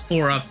 $50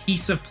 for a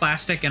piece of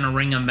plastic and a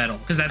ring of metal,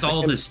 because that's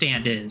all the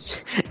stand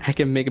is. I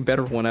can make a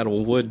better one out of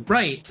wood.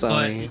 Right,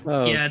 Sony.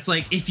 but yeah, it's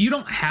like, if you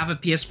don't have a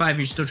PS5,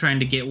 you're still trying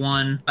to get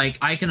one, like,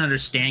 I can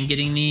understand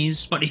getting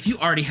these, but if you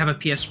already have a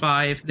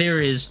PS5,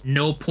 there is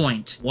no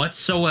point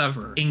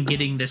whatsoever in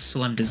getting this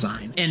slim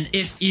design. And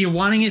if you're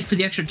wanting it for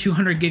the extra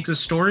 200 gigs of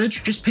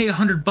storage, just pay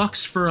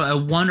 $100 for a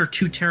 1 or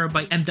 2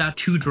 terabyte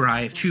M.2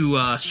 drive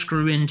to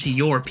screw into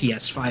your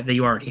PS5 that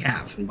you already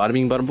have. Bada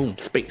bing, bada boom,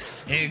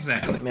 space.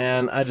 Exactly.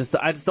 Man, I just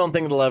don't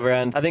think it'll ever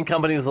end. I think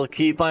companies will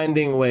keep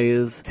finding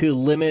ways to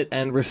limit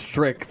and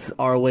restrict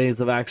our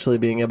ways of actually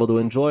being able to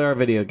enjoy our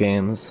video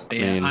games.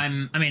 Yeah,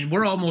 I mean,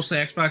 we're all mostly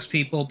Xbox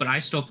people, but I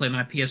still play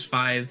my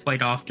PS5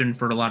 quite often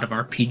for a lot of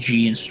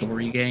RPG and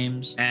story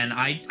games. And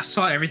I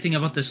saw everything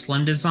about the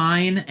slim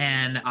design,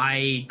 and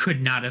I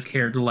could not have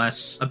cared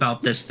less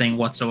about this thing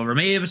whatsoever.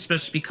 Maybe it's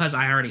just because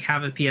I already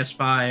have a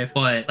PS5,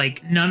 but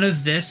like, none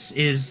of this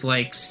is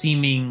like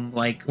seeming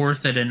like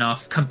worth it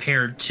enough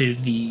compared to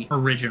the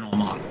original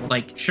model.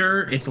 Like,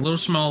 sure, it's a little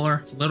smaller,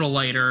 it's a little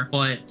lighter,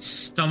 but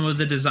some of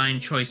the design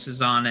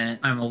choices on it,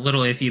 I'm a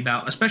little iffy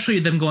about, especially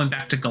them going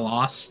back to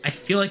gloss. I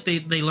feel like they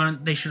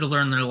should have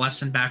learned their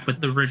lesson back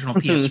with the original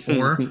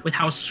PS4 with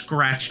how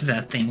scratched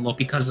that thing looked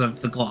because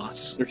of the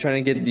gloss. They're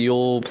trying to get the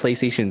old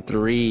PlayStation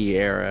 3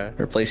 era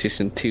or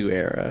PlayStation 2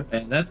 era.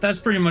 Yeah, that's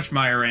pretty much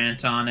my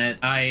rant on it.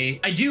 I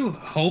do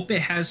hope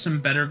it has some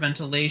better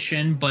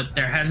ventilation, but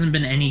there hasn't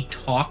been any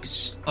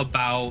talks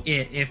about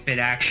it if it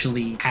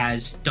actually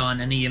has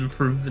done any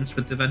improvements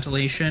with the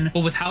ventilation.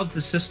 But with how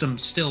the system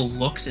still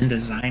looks in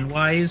design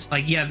wise,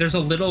 like, yeah, there's a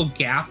little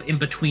gap in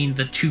between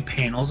the 2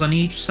 panels on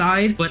each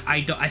side, but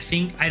I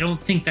don't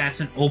think that's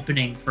an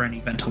opening for any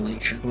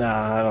ventilation.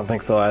 Nah, I don't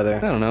think so either. I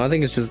don't know. I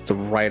think it's just the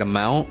right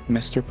amount.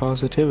 Mr.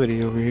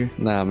 Positivity over here.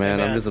 Nah, man,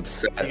 Hey, man. I'm just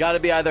upset. You gotta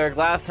be either a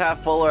glass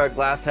half full or a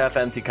glass half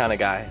empty kind of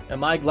guy. And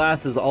my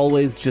glass is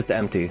always just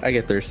empty. I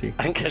get thirsty.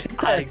 I get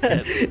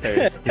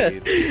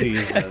thirsty.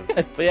 Jesus.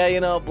 But yeah, you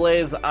know,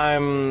 Blaze,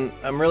 I'm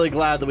really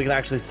glad that we can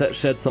actually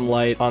shed some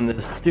light on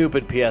this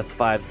stupid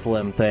PS5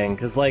 Slim thing,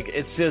 because like,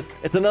 it's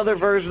another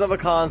version of a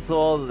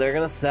console that they're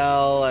gonna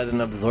sell at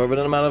an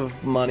absorbent amount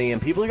of money,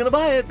 and people are gonna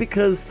buy it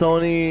because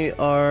Sony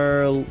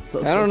are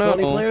I don't know.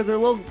 Sony players are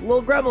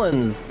little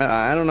gremlins.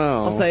 I don't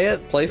know. I'll say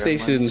it.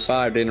 PlayStation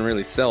 5 didn't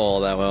really sell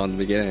all that well in the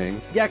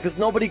beginning. Yeah, because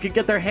nobody could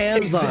get their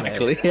hands on it.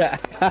 Exactly. Yeah.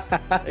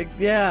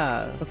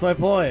 Yeah, that's my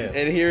point.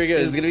 And here we go.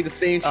 It's gonna be the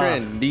same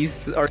trend.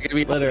 These are gonna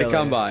be hard to Literally.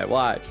 come by.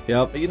 Watch.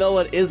 Yep. But you know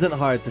what isn't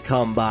hard to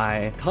come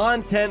by?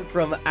 Content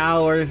from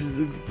our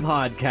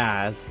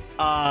podcast.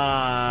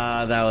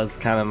 That was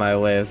kind of my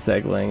way of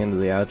segueing into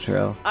the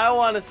outro. I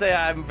want to say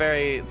I'm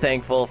very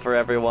thankful for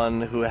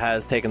everyone who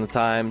has taken the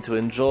time to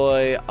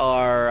enjoy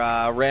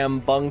our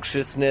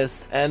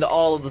rambunctiousness and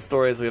all of the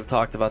stories we have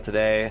talked about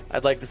today.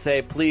 I'd like to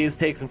say please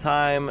take some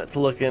time to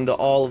look into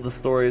all of the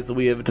stories that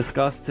we have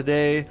discussed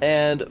today,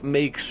 and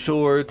make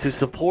sure to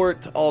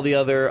support all the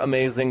other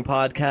amazing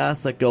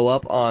podcasts that go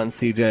up on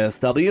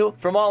CJSW.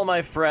 From all of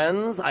my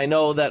friends, I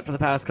know that for the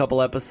past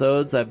couple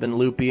episodes I've been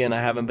loopy and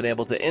I haven't been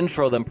able to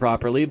intro them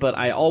properly, but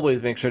I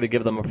always make sure to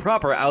give them a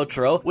proper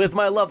outro with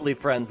my lovely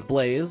friends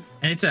Blaze,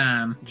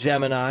 Anytime.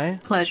 Gemini,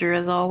 Pleasure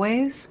as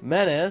always.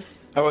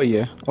 Menace, Oh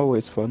yeah,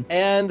 always fun.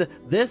 and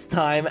this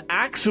time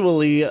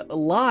actually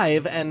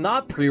live and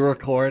not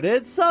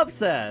pre-recorded,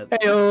 Subset.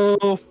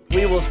 Heyo.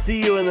 We will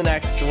see you in the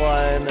next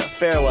one.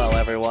 Farewell,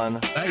 everyone.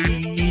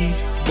 Bye.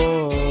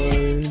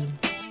 Bye.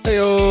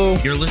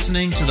 You're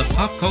listening to the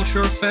Pop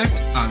Culture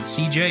Effect on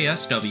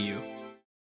CJSW.